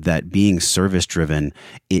know that being service driven,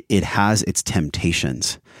 it has its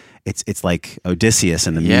temptations. It's like Odysseus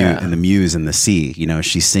and the muse in the sea.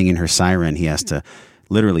 She's singing her siren. He has to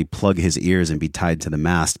literally plug his ears and be tied to the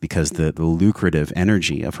mast because the lucrative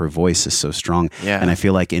energy of her voice is so strong. Yeah. And I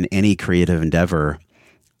feel like in any creative endeavor,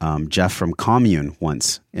 Jeff from Commune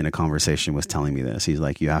once in a conversation was telling me this. He's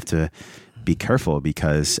like, you have to be careful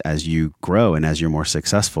because as you grow and as you're more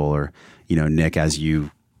successful, or, Nick, as you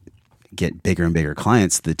get bigger and bigger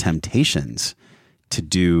clients, the temptations to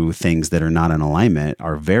do things that are not in alignment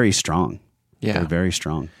are very strong. Yeah. They're very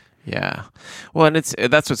strong. Yeah. Well, and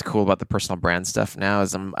that's what's cool about the personal brand stuff now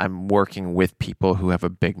is I'm working with people who have a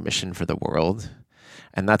big mission for the world.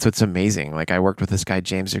 And that's what's amazing. Like I worked with this guy,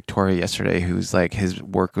 James Victoria, yesterday, who's like, his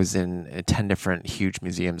work was in 10 different huge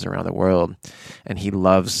museums around the world. And he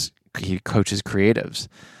coaches creatives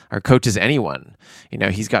or coaches anyone.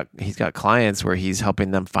 He's got clients where he's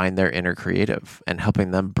helping them find their inner creative and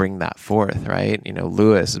helping them bring that forth. Right.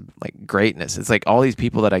 Lewis, like greatness. It's like all these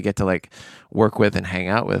people that I get to like work with and hang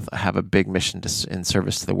out with have a big mission in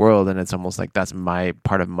service to the world. And it's almost like that's my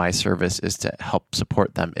part of my service is to help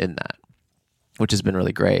support them in that, which has been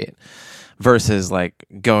really great, versus like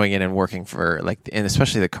going in and working for and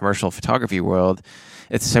especially the commercial photography world,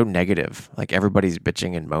 it's so negative. Like everybody's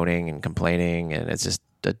bitching and moaning and complaining, and it's just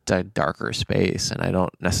a darker space. And I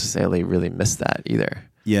don't necessarily really miss that either.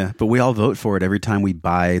 Yeah, but we all vote for it every time we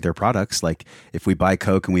buy their products. Like if we buy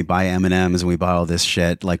Coke and we buy M&Ms and we buy all this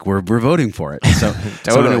shit, like we're voting for it. So, totally.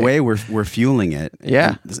 So in a way, we're fueling it.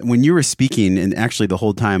 Yeah. And when you were speaking, and actually the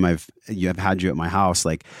whole time I've had you at my house,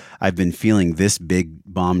 like I've been feeling this big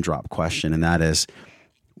bomb drop question, and that is,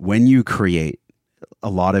 when you create, a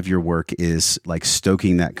lot of your work is like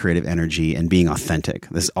stoking that creative energy and being authentic.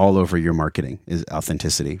 This all over your marketing is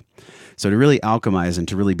authenticity. So to really alchemize and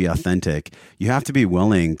to really be authentic, you have to be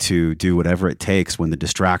willing to do whatever it takes when the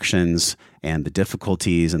distractions and the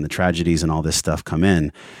difficulties and the tragedies and all this stuff come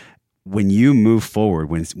in. when you move forward,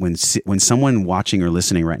 when someone watching or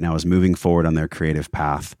listening right now is moving forward on their creative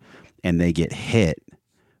path and they get hit,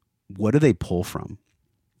 what do they pull from?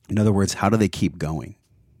 In other words, how do they keep going?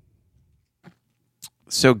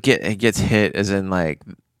 So it gets hit as in like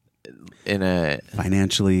in a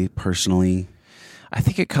financially, personally. I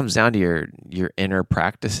think it comes down to your inner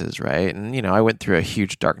practices, right? And I went through a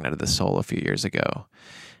huge dark night of the soul a few years ago.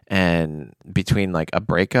 And between like a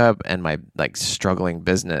breakup and my like struggling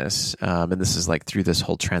business, and this is like through this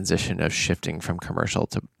whole transition of shifting from commercial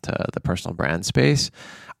to the personal brand space,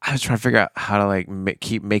 I was trying to figure out how to like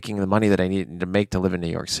keep making the money that I needed to make to live in New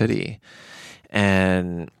York City.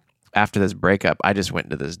 And after this breakup, I just went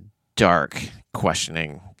into this dark,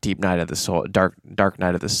 questioning, deep night of the soul, dark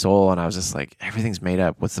night of the soul, and I was just like, everything's made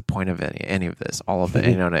up. What's the point of any of this? All of it,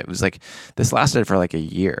 And it was like this lasted for like a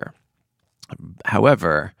year.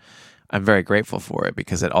 However, I'm very grateful for it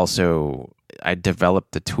because I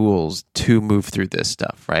developed the tools to move through this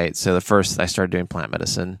stuff, right? So I started doing plant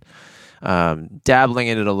medicine, dabbling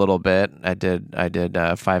in it a little bit. I did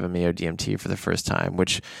 5-MeO DMT for the first time,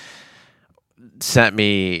 which sent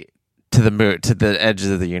me to the moon, to the edges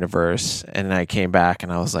of the universe. And I came back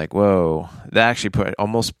and I was like, whoa, that actually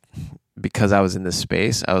because I was in this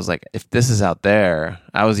space, I was like, if this is out there,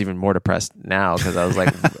 I was even more depressed now because I was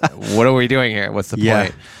like, what are we doing here? What's the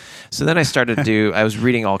point? So then I started I was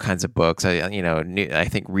reading all kinds of books. I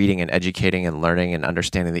think reading and educating and learning and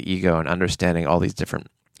understanding the ego and understanding all these different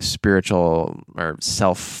spiritual or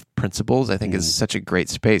self principles, I think is such a great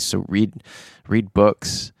space. So read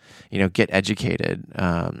books, get educated,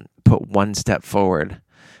 put one step forward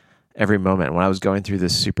every moment. When I was going through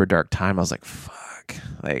this super dark time, I was like, fuck.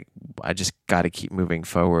 Like, I just got to keep moving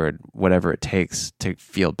forward, whatever it takes to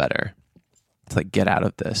feel better, to like get out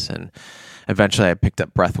of this. And eventually I picked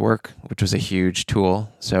up breath work, which was a huge tool.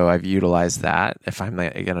 So I've utilized that if I'm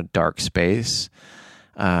like in a dark space,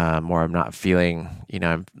 or I'm not feeling,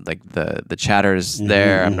 I'm like the chatter's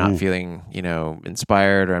there. I'm not feeling,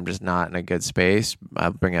 inspired, or I'm just not in a good space.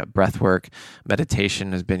 I'll bring up breath work.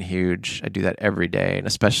 Meditation has been huge. I do that every day, and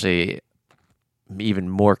especially even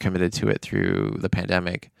more committed to it through the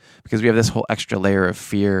pandemic because we have this whole extra layer of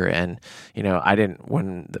fear. And,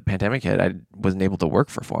 when the pandemic hit, I wasn't able to work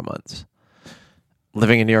for 4 months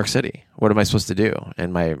living in New York City. What am I supposed to do?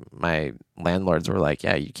 And my landlords were like,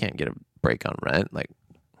 yeah, you can't get a break on rent. Like,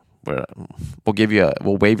 we'll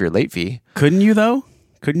waive your late fee. Couldn't you though?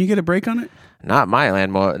 Couldn't you get a break on it? Not my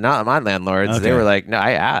landlords. Okay. They were like, no,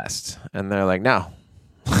 I asked. And they're like, no.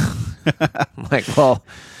 I'm like, well,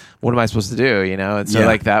 what am I supposed to do? And so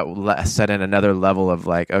like that set in another level of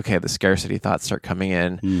like, okay, the scarcity thoughts start coming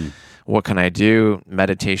in. What can I do?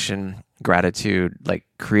 Meditation, gratitude, like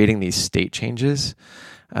creating these state changes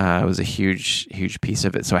was a huge, huge piece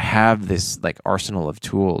of it. So I have this like arsenal of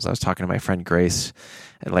tools. I was talking to my friend Grace,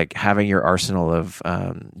 and like having your arsenal of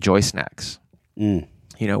joy snacks.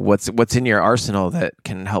 What's in your arsenal that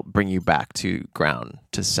can help bring you back to ground,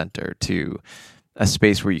 to center, to a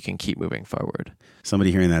space where you can keep moving forward.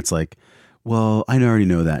 Somebody hearing that's like, well, I already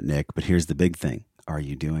know that, Nick, but here's the big thing. Are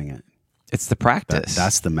you doing it? It's the practice.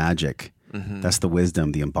 That's the magic. That's the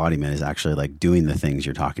wisdom. The embodiment is actually like doing the things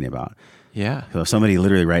you're talking about. Yeah. So if somebody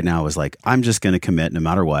literally right now was like, I'm just going to commit no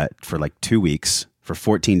matter what for like 2 weeks, for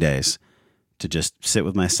 14 days to just sit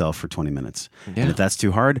with myself for 20 minutes. Yeah. And if that's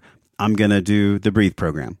too hard, I'm going to do the breathe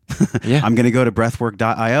program. I'm going to go to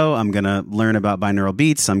breathwork.io. I'm going to learn about binaural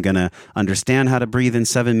beats. I'm going to understand how to breathe in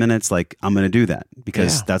 7 minutes. Like, I'm going to do that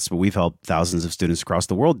because that's what we've helped thousands of students across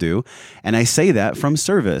the world do. And I say that from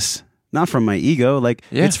service, not from my ego. Like,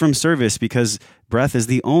 it's from service because breath is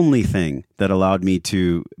the only thing that allowed me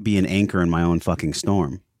to be an anchor in my own fucking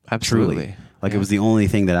storm. Absolutely. Truly. Like, it was the only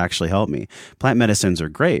thing that actually helped me. Plant medicines are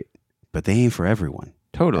great, but they ain't for everyone.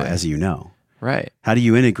 Totally. As you know. Right. How do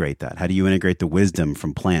you integrate that? How do you integrate the wisdom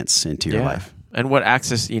from plants into your life? And what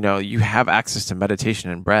access, you have access to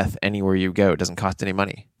meditation and breath anywhere you go. It doesn't cost any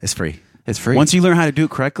money. It's free. It's free. Once you learn how to do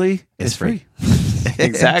it correctly, it's free.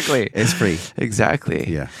 Exactly. It's free.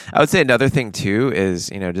 Exactly. Yeah. I would say another thing too is,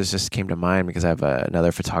 this just came to mind because I have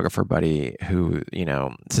another photographer buddy who,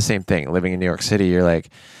 it's the same thing. Living in New York City, you're like,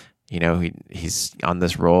 he's on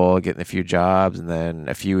this roll, getting a few jobs, and then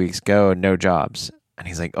a few weeks go, no jobs. And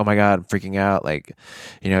he's like, oh my God, I'm freaking out. Like,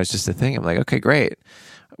 it's just a thing. I'm like, okay, great.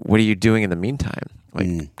 What are you doing in the meantime?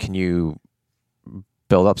 Like, can you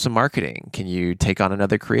build up some marketing? Can you take on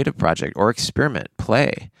another creative project or experiment,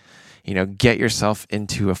 play? get yourself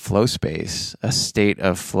into a flow space, a state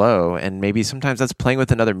of flow. And maybe sometimes that's playing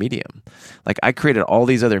with another medium. Like I created all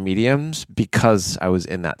these other mediums because I was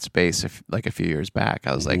in that space a few years back.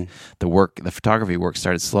 I was like, the photography work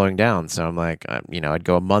started slowing down. So I'm like, I'd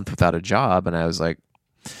go a month without a job. And I was like,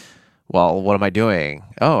 well, what am I doing?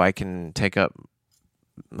 Oh, I can take up,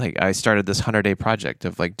 I started this 100-day project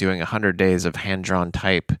of doing 100 days of hand-drawn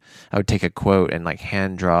type. I would take a quote and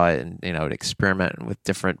hand draw it, and I would experiment with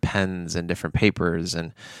different pens and different papers,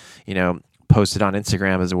 and post it on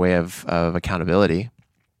Instagram as a way of accountability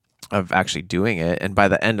of actually doing it. And by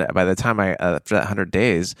the time after that 100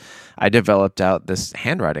 days, I developed out this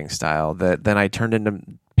handwriting style that then I turned into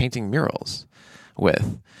painting murals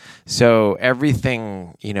with. So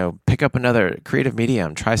everything, pick up another creative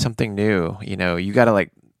medium, try something new. You got to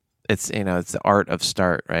it's the art of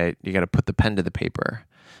start, right? You got to put the pen to the paper.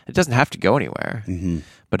 It doesn't have to go anywhere,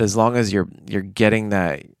 but as long as you're getting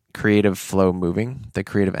that creative flow moving, the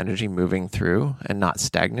creative energy moving through and not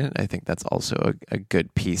stagnant, I think that's also a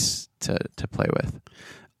good piece to play with.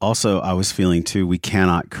 Also, I was feeling too, we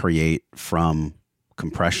cannot create from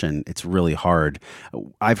compression. It's really hard.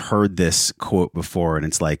 I've heard this quote before, and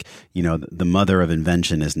it's the mother of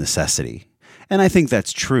invention is necessity. And I think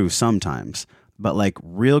that's true sometimes. But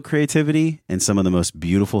real creativity and some of the most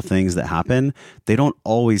beautiful things that happen, they don't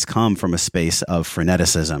always come from a space of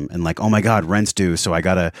freneticism and oh my God, rent's due, so I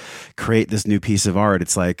got to create this new piece of art.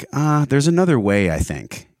 It's there's another way, I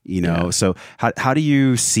think. So how do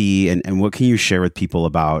you see and what can you share with people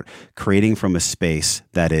about creating from a space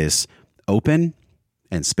that is open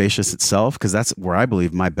and spacious itself? Because that's where I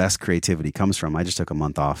believe my best creativity comes from. I just took a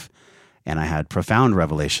month off and I had profound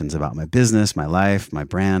revelations about my business, my life, my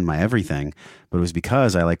brand, my everything. But it was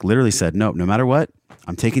because I literally said, no matter what,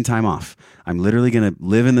 I'm taking time off. I'm literally going to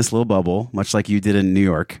live in this little bubble, much like you did in New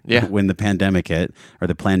York when the pandemic hit, or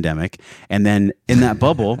the plandemic. And then in that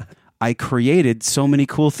bubble, I created so many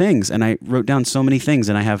cool things and I wrote down so many things,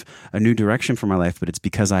 and I have a new direction for my life. But it's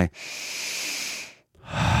because I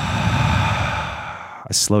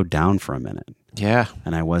slowed down for a minute. Yeah.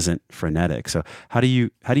 And I wasn't frenetic. So how do you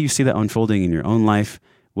see that unfolding in your own life?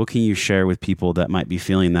 What can you share with people that might be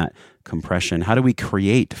feeling that compression? How do we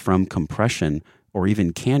create from compression, or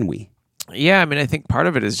even can we? Yeah, I think part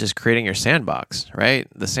of it is just creating your sandbox, right?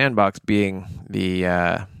 The sandbox being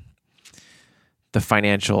the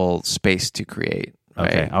financial space to create. Right?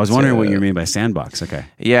 Okay. I was wondering what you mean by sandbox. Okay.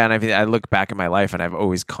 Yeah, and I look back at my life, and I've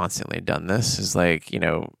always constantly done this. Is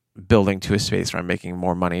building to a space where I'm making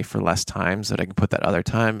more money for less time, so that I can put that other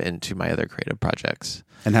time into my other creative projects.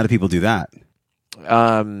 And how do people do that?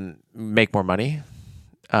 Make more money.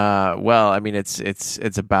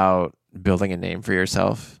 It's about building a name for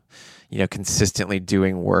yourself, consistently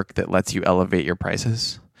doing work that lets you elevate your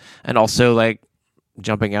prices, and also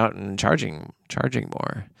jumping out and charging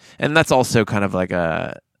more. And that's also kind of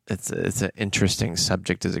it's an interesting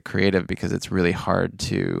subject as a creative, because it's really hard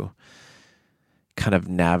to kind of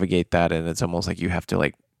navigate that, and it's almost you have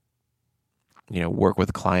to work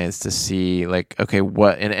with clients to see okay,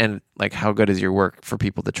 what and how good is your work for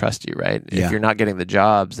people to trust you, right? Yeah. If you're not getting the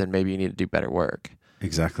jobs, then maybe you need to do better work.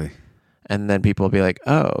 Exactly. And then people will be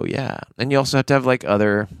oh yeah. And you also have to have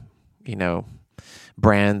other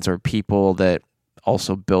brands or people that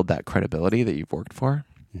also build that credibility that you've worked for.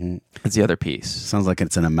 Mm-hmm. It's the other piece. Sounds like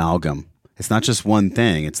it's an amalgam. It's not just one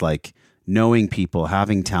thing. It's knowing people,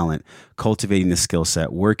 having talent, cultivating the skill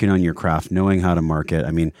set, working on your craft, knowing how to market.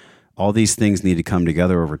 All these things need to come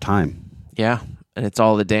together over time. Yeah. And it's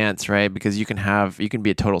all the dance, right? Because you can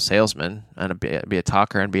be a total salesman and be a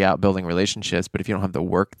talker and be out building relationships. But if you don't have the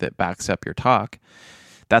work that backs up your talk,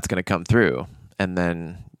 that's going to come through. And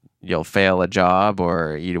then you'll fail a job,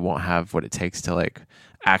 or you won't have what it takes to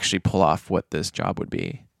actually pull off what this job would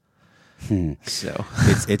be. So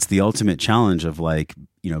it's the ultimate challenge of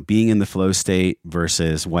being in the flow state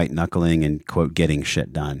versus white knuckling and quote getting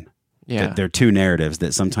shit done. Yeah. They're two narratives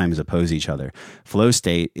that sometimes oppose each other. Flow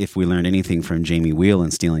state, if we learned anything from Jamie Wheal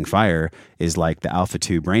and Stealing Fire, is like the Alpha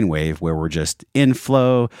 2 brainwave, where we're just in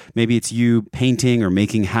flow. Maybe it's you painting or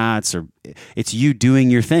making hats, or it's you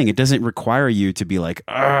doing your thing. It doesn't require you to be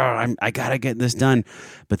I got to get this done.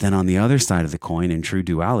 But then on the other side of the coin, in true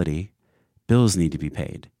duality, bills need to be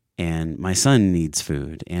paid. And my son needs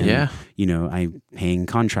food, and I'm paying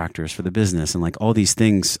contractors for the business, and all these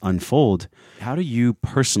things unfold. How do you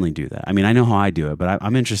personally do that? I know how I do it, but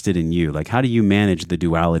I'm interested in you. How do you manage the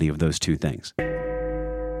duality of those two things?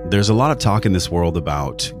 There's a lot of talk in this world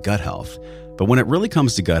about gut health, but when it really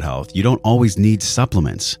comes to gut health, you don't always need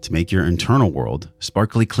supplements to make your internal world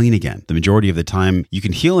sparkly clean again. The majority of the time, you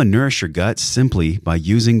can heal and nourish your gut simply by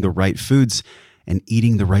using the right foods and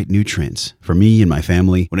eating the right nutrients. For me and my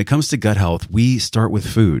family, when it comes to gut health, we start with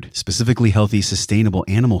food, specifically healthy, sustainable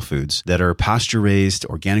animal foods that are pasture-raised,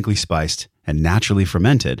 organically spiced, and naturally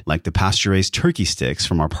fermented, like the pasture-raised turkey sticks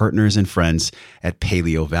from our partners and friends at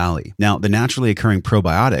Paleo Valley. Now, the naturally occurring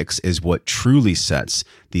probiotics is what truly sets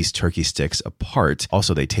these turkey sticks apart.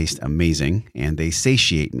 Also, they taste amazing and they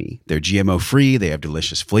satiate me. They're GMO-free, they have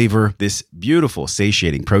delicious flavor. This beautiful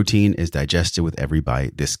satiating protein is digested with every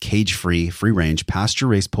bite. This cage-free, free-range,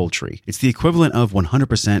 pasture-raised poultry. It's the equivalent of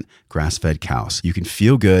 100% grass-fed cows. You can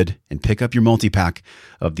feel good and pick up your multi-pack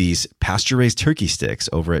of these pasture-raised turkey sticks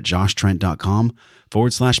over at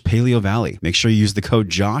joshtrent.com/Paleo Valley. Make sure you use the code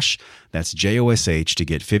JOSH, that's JOSH, to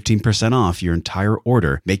get 15% off your entire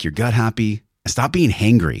order. Make your gut happy and stop being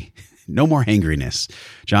hangry. No more hangriness.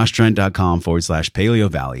 joshtrent.com/Paleo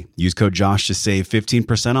Valley. Use code JOSH to save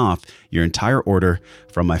 15% off your entire order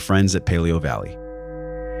from my friends at Paleo Valley.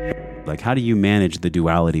 Like, how do you manage the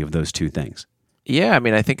duality of those two things? Yeah, I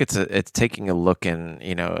mean, I think it's taking a look, and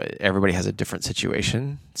everybody has a different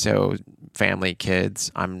situation. So family,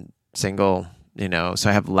 kids, I'm single, so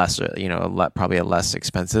I have less, probably a less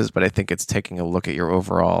expenses, but I think it's taking a look at your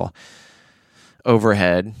overall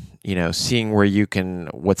overhead, seeing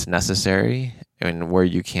what's necessary and where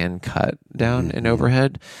you can cut down in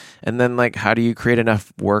overhead. And then how do you create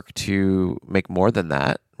enough work to make more than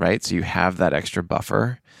that, right? So you have that extra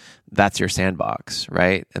buffer. That's your sandbox,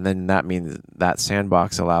 right? And then that means that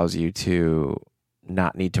sandbox allows you to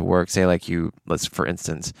not need to work. Say for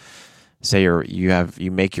instance, say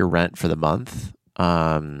you make your rent for the month.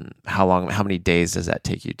 How many days does that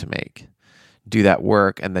take you to make? Do that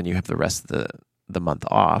work, and then you have the rest of the month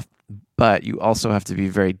off. But you also have to be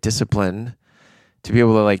very disciplined to be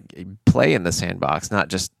able to play in the sandbox, not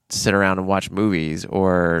just sit around and watch movies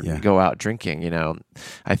or go out drinking.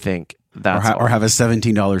 I think that's or have a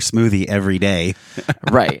 $17 smoothie every day.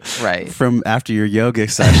 Right. From after your yoga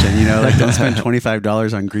session, don't spend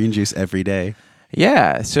 $25 on green juice every day.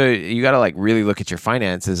 Yeah. So you got to really look at your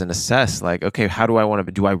finances and assess okay, how do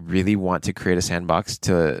I really want to create a sandbox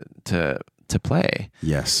to play?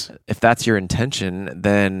 Yes. If that's your intention,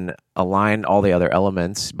 then align all the other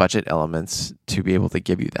elements, budget elements, to be able to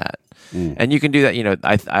give you that. And you can do that.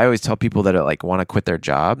 I always tell people that want to quit their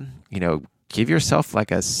job, give yourself a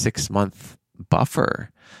 6-month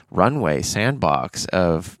buffer, runway, sandbox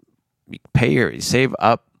of save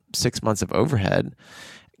up 6 months of overhead.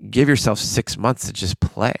 Give yourself 6 months to just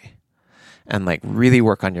play and really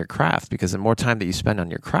work on your craft, because the more time that you spend on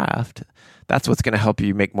your craft, that's what's going to help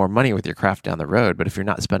you make more money with your craft down the road. But if you're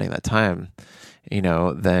not spending that time,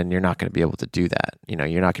 then you're not going to be able to do that.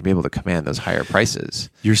 You're not going to be able to command those higher prices.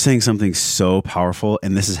 You're saying something so powerful,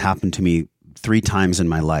 and this has happened to me 3 times in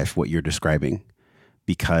my life, what you're describing.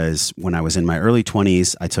 Because when I was in my early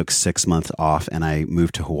 20s, I took 6 months off and I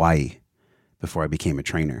moved to Hawaii before I became a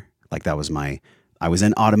trainer. I was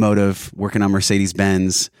in automotive, working on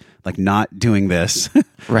Mercedes-Benz, not doing this,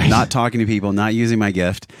 right? Not talking to people, not using my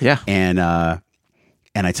gift. Yeah. And I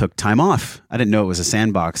took time off. I didn't know it was a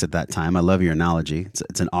sandbox at that time. I love your analogy.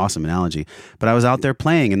 It's an awesome analogy. But I was out there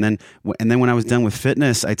playing. And then when I was done with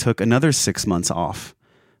fitness, I took another 6 months off.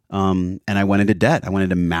 And I went into debt. I went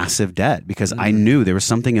into massive debt because I knew there was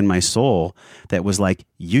something in my soul that was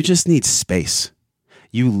you just need space.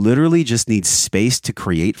 You literally just need space to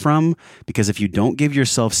create from, because if you don't give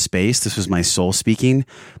yourself space, this was my soul speaking,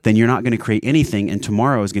 then you're not going to create anything. And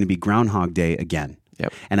tomorrow is going to be Groundhog Day again.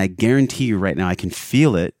 Yep. And I guarantee you right now, I can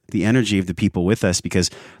feel it, the energy of the people with us, because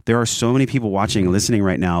there are so many people watching and listening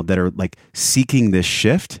right now that are seeking this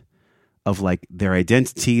shift of their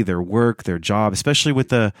identity, their work, their job, especially with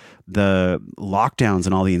the lockdowns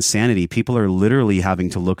and all the insanity. People are literally having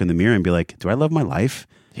to look in the mirror and be do I love my life?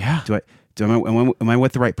 Yeah. Am I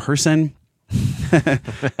with the right person?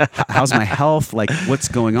 How's my health? What's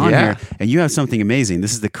going on here? And you have something amazing.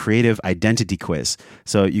 This is the Creative Identity Quiz.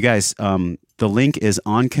 So you guys, the link is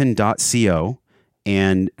onken.co,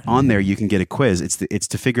 and on there you can get a quiz. It's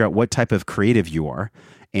to figure out what type of creative you are,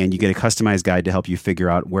 and you get a customized guide to help you figure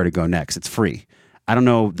out where to go next. It's free. I don't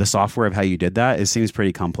know the software of how you did that. It seems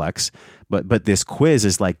pretty complex, but this quiz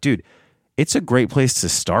is dude, it's a great place to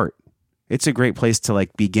start. It's a great place to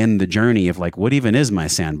begin the journey of what even is my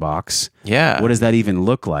sandbox? Yeah. What does that even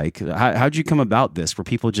look like? How'd you come about this? Were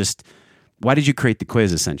people why did you create the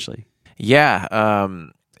quiz essentially? Yeah.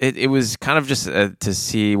 It was kind of just to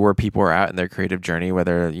see where people are at in their creative journey,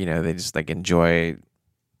 whether, they just enjoy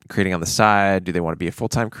creating on the side. Do they want to be a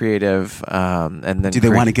full-time creative? And then do they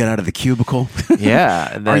want to get out of the cubicle?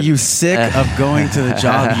 Yeah. And then, are you sick of going to the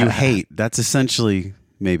job you hate? That's essentially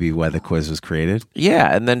maybe why the quiz was created.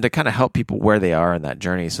 Yeah, and then to kind of help people where they are in that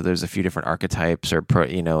journey. So there's a few different archetypes or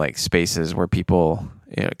like spaces where people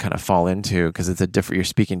kind of fall into, because it's a different. You're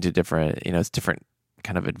speaking to different. It's different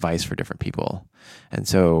kind of advice for different people, and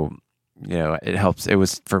so it helps. It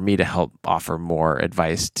was for me to help offer more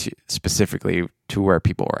advice to specifically to where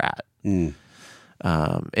people were at in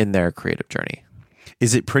their creative journey.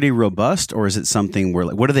 Is it pretty robust, or is it something where,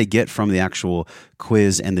 like, what do they get from the actual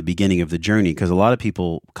quiz and the beginning of the journey? Because a lot of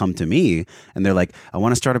people come to me and they're like, I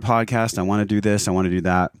want to start a podcast. I want to do this. I want to do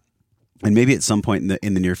that. And maybe at some point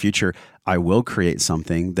in the near future, I will create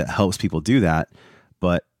something that helps people do that.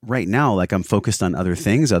 But right now, like, I'm focused on other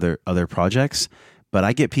things, other projects. But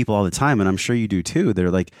I get people all the time, and I'm sure you do too. They're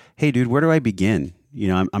like, hey, dude, where do I begin?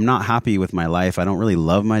 I'm not happy with my life. I don't really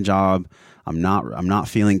love my job. I'm not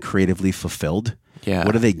feeling creatively fulfilled. Yeah.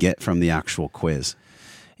 What do they get from the actual quiz?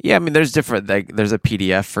 Yeah, I mean, there's different. There's a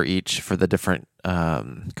PDF for the different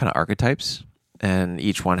kind of archetypes, and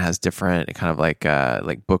each one has different kind of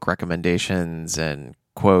like book recommendations and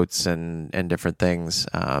quotes and different things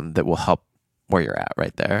that will help where you're at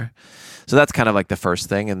right there. So that's kind of like the first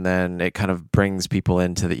thing, and then it kind of brings people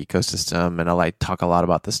into the ecosystem. And I talk a lot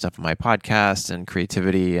about this stuff in my podcast and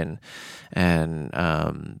creativity and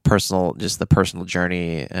personal, just the personal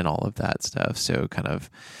journey and all of that stuff. So kind of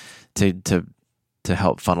to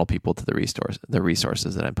help funnel people to the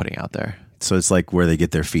resources that I'm putting out there. So it's like where they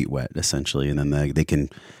get their feet wet, essentially, and then they can.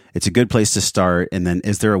 It's a good place to start. And then,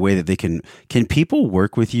 is there a way that they can people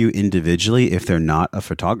work with you individually if they're not a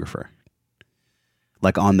photographer?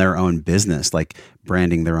 Like on their own business, like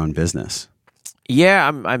branding their own business? Yeah,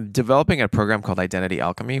 I'm developing a program called Identity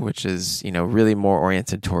Alchemy, which is really more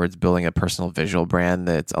oriented towards building a personal visual brand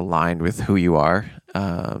that's aligned with who you are.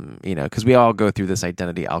 Because we all go through this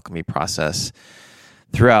identity alchemy process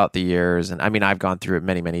throughout the years, and I mean, I've gone through it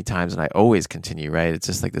many, many times, and I always continue. Right? It's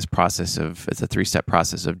just like this process it's a 3-step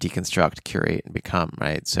process of deconstruct, curate, and become.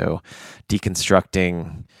 Right? So,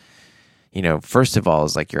 deconstructing. First of all,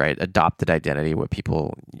 is like your adopted identity, what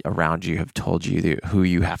people around you have told you who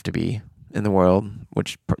you have to be in the world,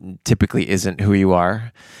 which typically isn't who you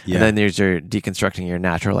are. Yeah. And then there's your deconstructing your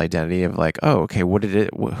natural identity of like, oh, okay,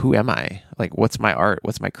 who am I? Like, what's my art?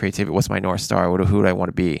 What's my creativity? What's my North Star? Who do I want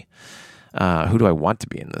to be? Who do I want to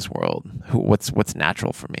be in this world? What's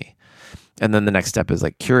natural for me? And then the next step is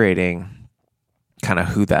like curating kind of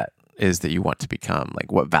who that is that you want to become.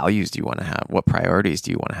 Like, what values do you want to have? What priorities do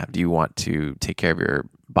you want to have? Do you want to take care of your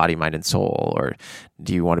body, mind, and soul, or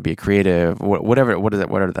do you want to be a creative? Whatever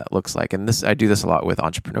that looks like. And I do this a lot with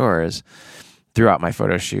entrepreneurs throughout my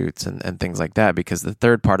photo shoots and things like that, because the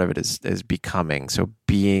third part of it is becoming. So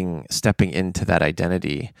stepping into that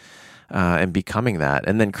identity and becoming that,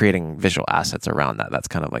 and then creating visual assets around that. That's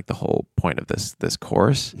kind of like the whole point of this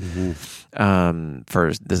course. Mm-hmm.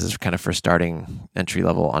 This is kind of for starting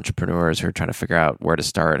entry-level entrepreneurs who are trying to figure out where to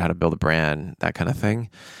start, how to build a brand, that kind of thing.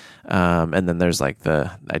 And then there's like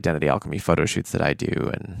the identity alchemy photo shoots that I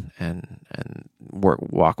do and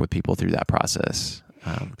walk with people through that process.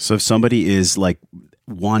 So if somebody is like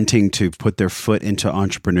wanting to put their foot into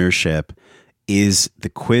entrepreneurship, is the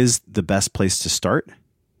quiz the best place to start?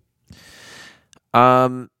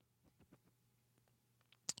 The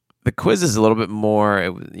quiz is a little bit more,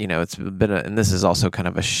 it's been and this is also kind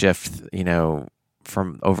of a shift,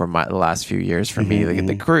 from over the last few years for me. Like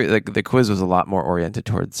the quiz was a lot more oriented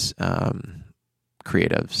towards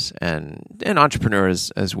creatives and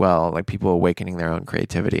entrepreneurs as well, like people awakening their own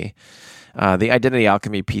creativity. The identity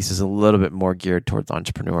alchemy piece is a little bit more geared towards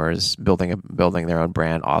entrepreneurs building their own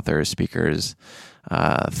brand, authors, speakers,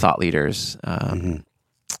 thought leaders.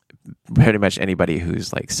 Pretty much anybody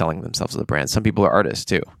who's like selling themselves as a brand. Some people are artists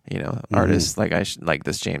too, artists like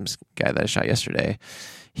this James guy that I shot yesterday.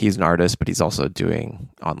 He's an artist, but he's also doing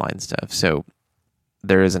online stuff. So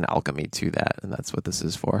there is an alchemy to that, and that's what this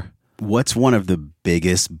is for. What's one of the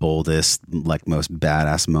biggest, boldest, like most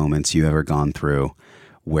badass moments you ever gone through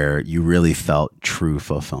where you really felt true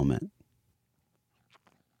fulfillment?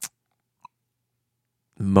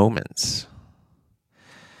 Moments.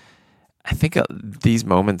 I think these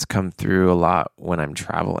moments come through a lot when I'm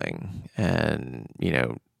traveling and,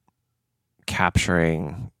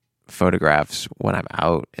 capturing photographs when I'm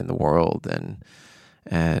out in the world. And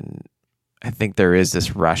I think there is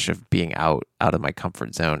this rush of being out of my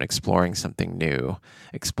comfort zone, exploring something new,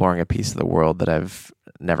 exploring a piece of the world that I've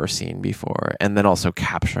never seen before, and then also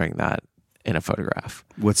capturing that in a photograph.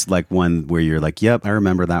 What's like one where you're like, yep, I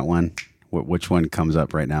remember that one. Which one comes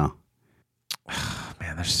up right now?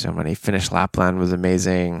 Man, there's so many. Finnish Lapland was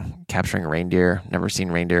amazing. Capturing reindeer. Never seen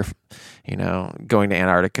reindeer You know, going to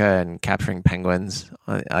Antarctica and capturing penguins,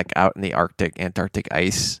 like out in the Antarctic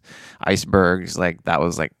icebergs, like that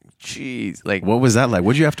was like, geez, like What was that like?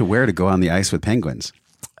 What did you have to wear to go on the ice with penguins?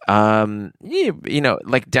 you know,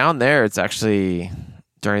 like down there, it's actually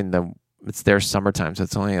it's their summertime, so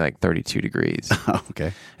it's only like 32 degrees. Oh,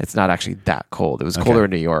 okay. It's not actually that cold. It was colder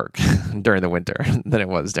in New York during the winter than it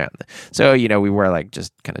was down there. So, you know, we wear like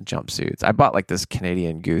just kind of jumpsuits. I bought like this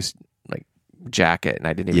Canadian Goose like jacket, and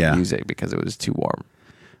I didn't even use it because it was too warm.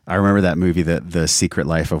 I remember that movie, The Secret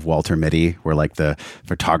Life of Walter Mitty, where like the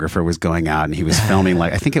photographer was going out and he was filming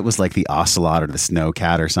like, I think it was like the ocelot or the snow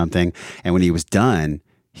cat or something. And when he was done,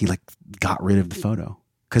 he like got rid of the photo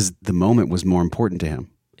because the moment was more important to him.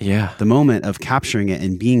 Yeah. The moment of capturing it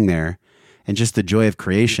and being there and just the joy of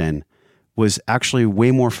creation was actually way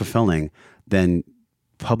more fulfilling than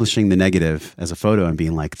publishing the negative as a photo and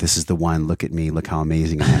being like, this is the one, look at me, look how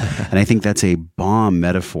amazing I am. And I think that's a bomb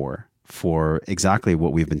metaphor for exactly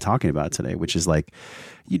what we've been talking about today, which is like,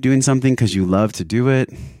 you doing something because you love to do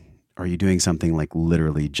it, or are you doing something like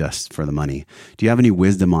literally just for the money? Do you have any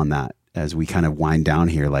wisdom on that as we kind of wind down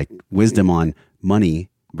here, like wisdom on money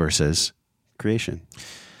versus creation?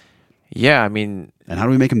 Yeah, I mean... And how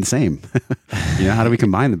do we make them the same? You know, how do we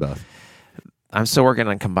combine the both? I'm still working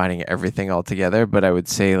on combining everything all together, but I would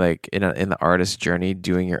say like in the artist journey,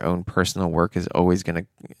 doing your own personal work is always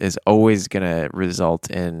gonna result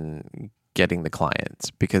in getting the clients,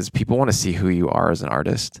 because people want to see who you are as an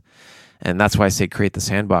artist. And that's why I say create the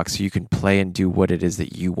sandbox so you can play and do what it is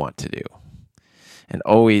that you want to do. And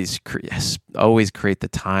always create the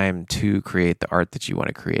time to create the art that you want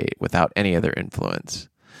to create without any other influence,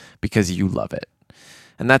 because you love it.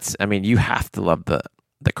 And that's, I mean, you have to love the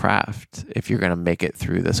craft if you're going to make it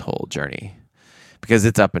through this whole journey, because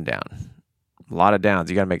it's up and down. A lot of downs.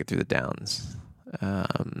 You got to make it through the downs.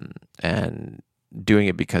 And doing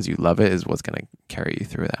it because you love it is what's going to carry you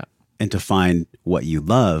through that. And to find what you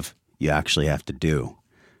love, you actually have to do,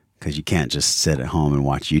 because you can't just sit at home and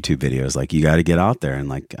watch YouTube videos. Like, you got to get out there and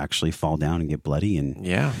like actually fall down and get bloody and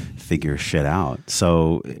figure shit out.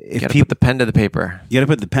 So if you got to put the pen to the paper. You got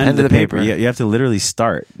to put the pen to the paper. You have to literally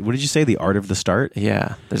start. What did you say? The Art of the Start?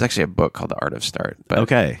 Yeah. There's actually a book called The Art of Start. But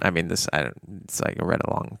okay. I mean, it's like I read a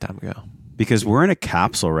long time ago. Because we're in a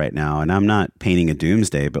capsule right now, and I'm not painting a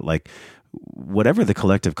doomsday, but like whatever the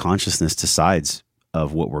collective consciousness decides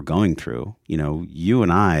of what we're going through, you know, you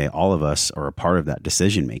and I, all of us are a part of that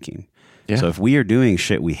decision making. Yeah. So if we are doing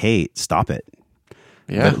shit we hate, stop it.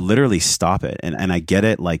 Yeah. But literally stop it. And I get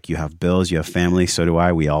it. Like, you have bills, you have family. So do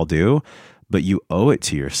I. We all do. But you owe it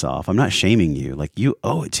to yourself. I'm not shaming you. Like, you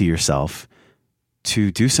owe it to yourself to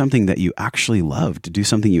do something that you actually love, to do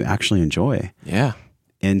something you actually enjoy. Yeah.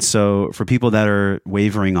 And so for people that are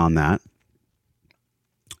wavering on that,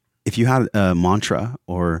 if you had a mantra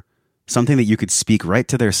or something that you could speak right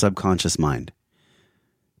to their subconscious mind,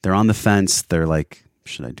 they're on the fence. They're like,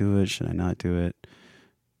 should I do it? Should I not do it?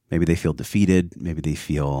 Maybe they feel defeated. Maybe they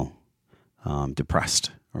feel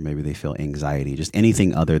depressed, or maybe they feel anxiety, just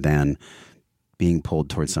anything other than being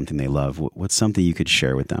pulled towards something they love. What's something you could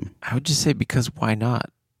share with them? I would just say, because why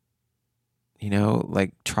not? You know,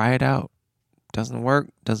 like, try it out. Doesn't work.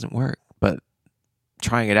 But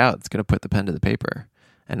trying it out, it's going to put the pen to the paper.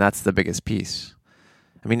 And that's the biggest piece.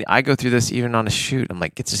 I mean, I go through this even on a shoot. I'm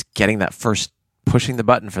like, it's just getting that first, pushing the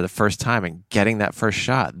button for the first time and getting that first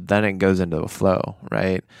shot. Then it goes into a flow,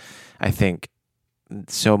 right? I think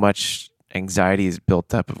so much anxiety is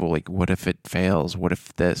built up of, like, what if it fails? What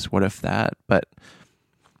if this? What if that? But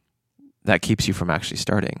that keeps you from actually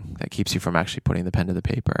starting. That keeps you from actually putting the pen to the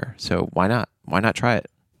paper. So why not? Why not try it?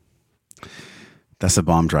 That's a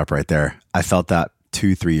bomb drop right there. I felt that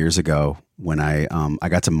 2-3 years ago when I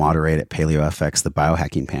got to moderate at PaleoFX, the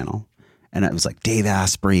biohacking panel. And it was like Dave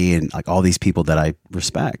Asprey and like all these people that I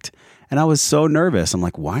respect. And I was so nervous. I'm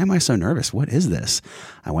like, why am I so nervous? What is this?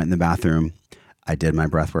 I went in the bathroom, I did my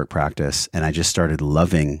breathwork practice, and I just started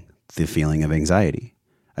loving the feeling of anxiety.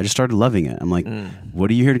 I just started loving it. I'm like, what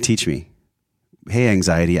are you here to teach me? Hey,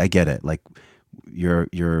 anxiety, I get it. Like,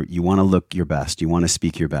 you want to look your best. You want to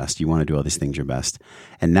speak your best. You want to do all these things your best.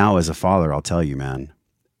 And now as a father, I'll tell you, man,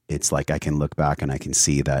 it's like I can look back and I can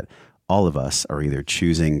see that all of us are either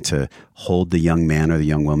choosing to hold the young man or the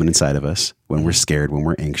young woman inside of us when we're scared, when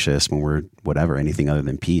we're anxious, when we're whatever, anything other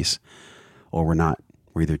than peace, or we're not.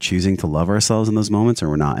 We're either choosing to love ourselves in those moments or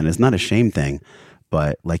we're not. And it's not a shame thing,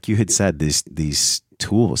 but like you had said, these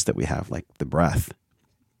tools that we have, like the breath,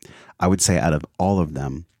 I would say out of all of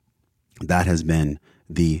them, that has been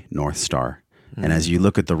the North Star. And as you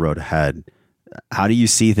look at the road ahead, how do you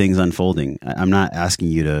see things unfolding? I'm not asking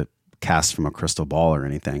you to cast from a crystal ball or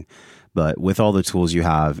anything, but with all the tools you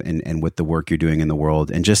have and with the work you're doing in the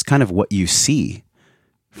world and just kind of what you see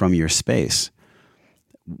from your space,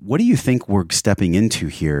 what do you think we're stepping into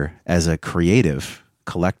here as a creative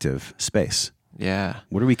collective space? Yeah.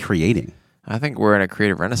 What are we creating? I think we're in a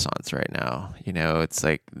creative renaissance right now. You know, it's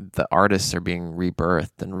like the artists are being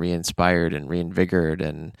rebirthed and re-inspired and reinvigorated.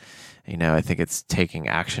 And, you know, I think it's taking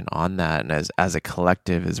action on that. And as a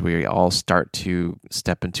collective, as we all start to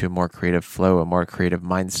step into a more creative flow, a more creative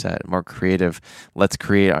mindset, more creative, let's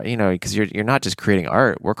create, you know, because you're not just creating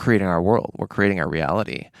art, we're creating our world, we're creating our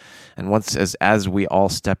reality. And once as we all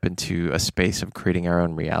step into a space of creating our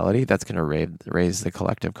own reality, that's going to raise the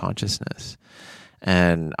collective consciousness.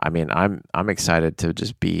 And I mean, I'm excited to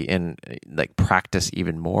just be in, like, practice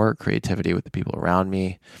even more creativity with the people around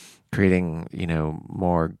me, creating, you know,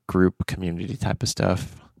 more group community type of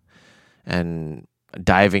stuff, and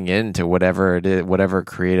diving into whatever it is, whatever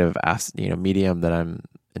creative, you know, medium that I'm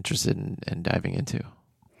interested in diving into.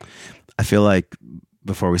 I feel like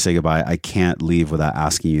before we say goodbye, I can't leave without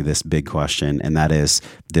asking you this big question, and that is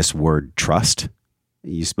this word trust.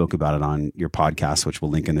 You spoke about it on your podcast, which we'll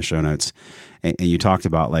link in the show notes. And you talked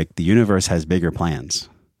about, like, the universe has bigger plans.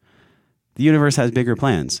 The universe has bigger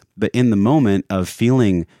plans. But in the moment of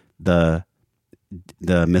feeling the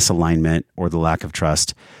misalignment or the lack of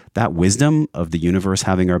trust, that wisdom of the universe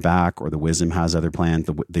having our back, or the wisdom has other plans,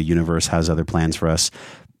 the universe has other plans for us,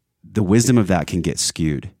 the wisdom of that can get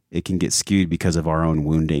skewed. It can get skewed because of our own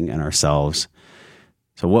wounding and ourselves.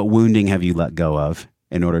 So what wounding have you let go of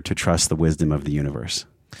in order to trust the wisdom of the universe?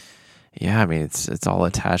 Yeah, I mean, it's all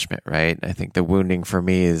attachment, right? I think the wounding for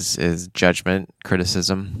me is judgment,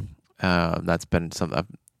 criticism. That's been a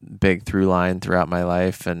big through line throughout my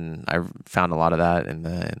life, and I found a lot of that in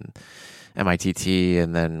MITT,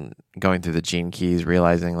 and then going through the gene keys,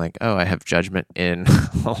 realizing, like, oh, I have judgment in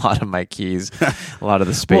a lot of my keys, a lot of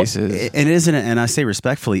the spaces. Well, and isn't it? And I say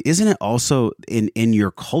respectfully, isn't it also in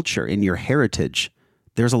your culture, in your heritage?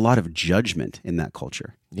 There's a lot of judgment in that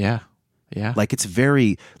culture. Yeah. Yeah. Like, it's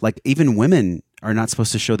very, like, even women are not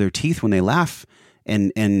supposed to show their teeth when they laugh.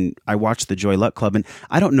 And I watched the Joy Luck Club, and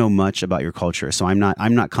I don't know much about your culture, so I'm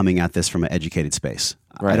not coming at this from an educated space.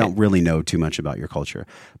 Right. I don't really know too much about your culture,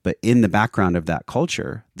 but in the background of that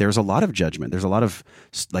culture, there's a lot of judgment. There's a lot of,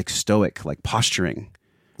 like, stoic, like, posturing.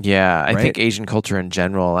 Yeah, I right? think Asian culture in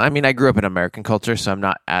general. I mean, I grew up in American culture, so I'm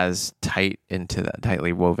not as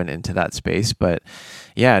tightly woven into that space. But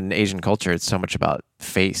yeah, in Asian culture, it's so much about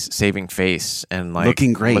saving face, and, like,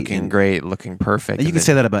 looking great, looking perfect. And you can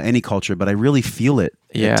say that about any culture, but I really feel it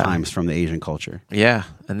at times from the Asian culture. Yeah,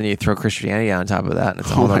 and then you throw Christianity on top of that, and it's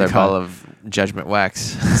a whole other ball of judgment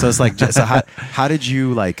wax. So it's like, so how did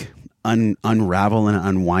you, like, unravel and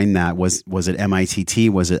unwind that? Was it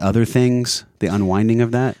MITT? Was it other things? The unwinding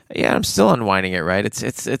of that? Yeah, I'm still unwinding it, right?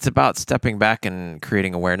 It's about stepping back and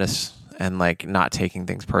creating awareness, and, like, not taking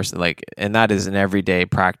things personally. Like, and that is an everyday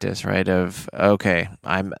practice, right? Of, okay,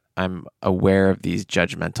 I'm aware of these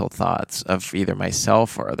judgmental thoughts of either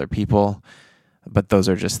myself or other people, but those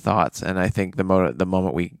are just thoughts. And I think the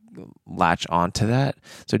moment we latch onto that,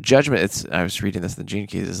 so judgment, I was reading this in the Gene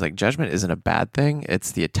Keys, is like, judgment isn't a bad thing,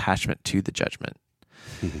 it's the attachment to the judgment.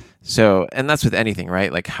 Mm-hmm. So, and that's with anything,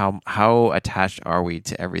 right? Like, how attached are we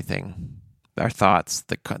to everything? Our thoughts,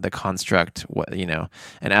 the construct, you know,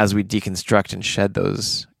 and as we deconstruct and shed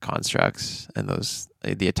those constructs and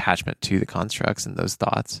the attachment to the constructs and those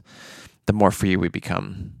thoughts, the more free we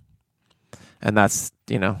become. And that's,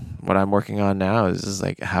 you know, what I'm working on now is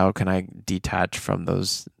like, how can I detach from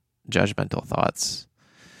those judgmental thoughts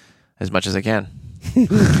as much as I can?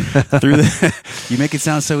 You make it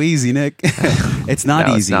sound so easy, Nick. It's not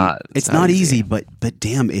easy. It's not easy, but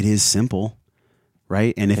damn, it is simple,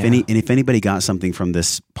 right? And if anybody got something from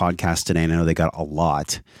this podcast today, and I know they got a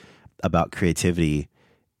lot about creativity,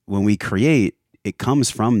 when we create, it comes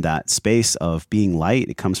from that space of being light.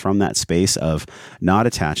 It comes from that space of not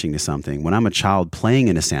attaching to something. When I'm a child playing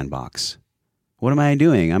in a sandbox, what am I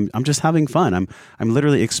doing? I'm just having fun. I'm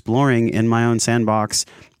literally exploring in my own sandbox.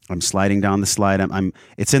 I'm sliding down the slide.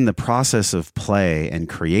 It's in the process of play and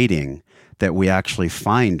creating that we actually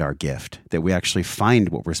find our gift, that we actually find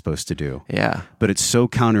what we're supposed to do. Yeah. But it's so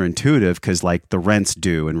counterintuitive because, like, the rent's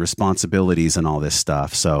due and responsibilities and all this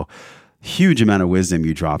stuff. So huge amount of wisdom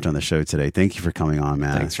you dropped on the show today. Thank you for coming on,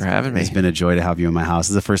 man. Thanks for having me. It's been a joy to have you in my house.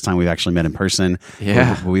 This is the first time we've actually met in person.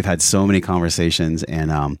 Yeah. We've had so many conversations,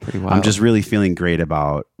 and I'm just really feeling great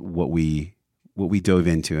about what we dove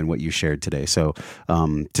into and what you shared today. So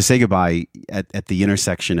to say goodbye at the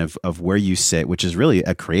intersection of where you sit, which is really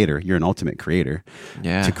a creator, you're an ultimate creator.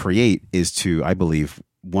 Yeah. To create is to, I believe,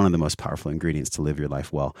 one of the most powerful ingredients to live your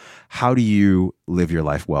life well. How do you live your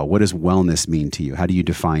life well? What does wellness mean to you? How do you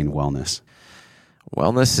define wellness?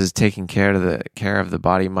 Wellness is taking care of the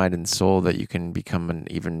body, mind, and soul, that you can become an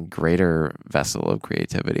even greater vessel of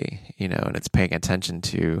creativity, and it's paying attention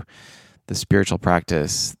to the spiritual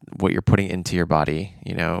practice, what you're putting into your body,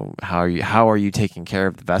 how are you taking care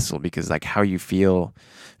of the vessel, because like how you feel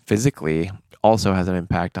physically also has an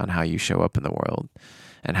impact on how you show up in the world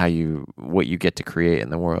and what you get to create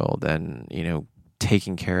in the world. And,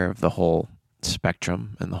 taking care of the whole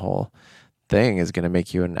spectrum and the whole thing is going to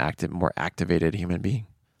make you an more activated human being.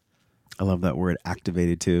 I love that word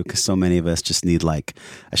activated too, because so many of us just need like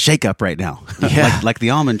a shake up right now. Yeah. like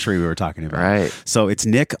the almond tree we were talking about. Right. So it's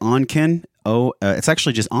Nick Onken. It's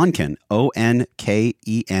actually just Onken,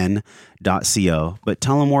 ONKEN.co. But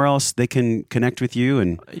tell them where else they can connect with you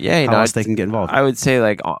and how else they can get involved. I would say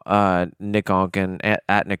like Nick Onken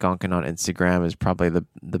at Nick Onken on Instagram is probably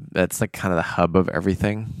that's like kind of the hub of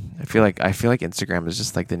everything. I feel like Instagram is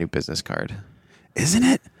just like the new business card, isn't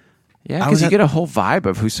it? Yeah, because you get a whole vibe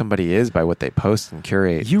of who somebody is by what they post and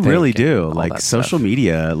curate. You really do. Like social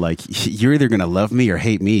media, like you're either going to love me or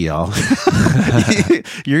hate me, y'all.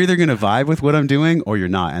 You're either going to vibe with what I'm doing or you're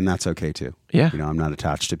not. And that's okay too. Yeah. I'm not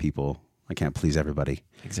attached to people. I can't please everybody.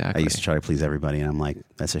 Exactly. I used to try to please everybody, and I'm like,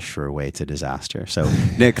 that's a sure way to disaster. So,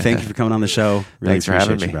 Nick, thank you for coming on the show. Really Thanks for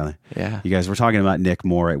having me, brother. Yeah. You guys, we're talking about Nick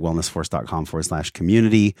more at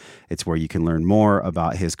wellnessforce.com/community. It's where you can learn more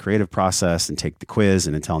about his creative process and take the quiz.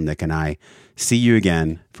 And until Nick and I see you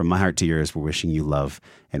again, from my heart to yours, we're wishing you love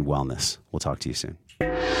and wellness. We'll talk to you soon.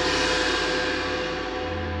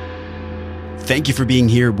 Thank you for being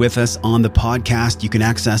here with us on the podcast. You can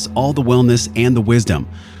access all the wellness and the wisdom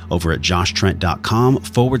over at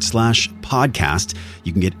joshtrent.com/podcast.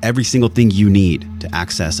 You can get every single thing you need to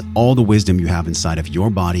access all the wisdom you have inside of your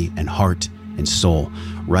body and heart and soul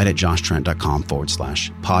right at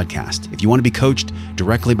joshtrent.com/podcast. If you want to be coached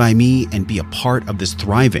directly by me and be a part of this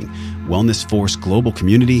thriving Wellness Force global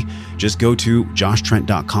community, just go to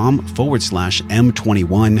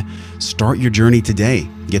joshtrent.com/M21. Start your journey today.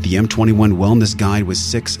 Get the M21 Wellness Guide with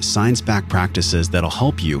 6 science-backed practices that'll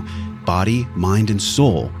help you, body, mind, and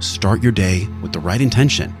soul, start your day with the right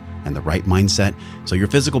intention and the right mindset so your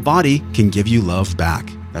physical body can give you love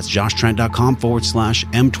back. That's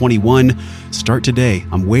joshtrent.com/M21. Start today.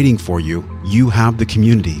 I'm waiting for you. You have the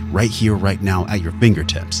community right here, right now at your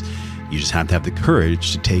fingertips. You just have to have the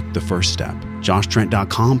courage to take the first step.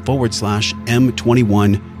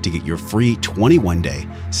 joshtrent.com/M21 to get your free 21-day,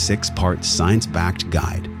 6-part science-backed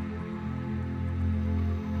guide.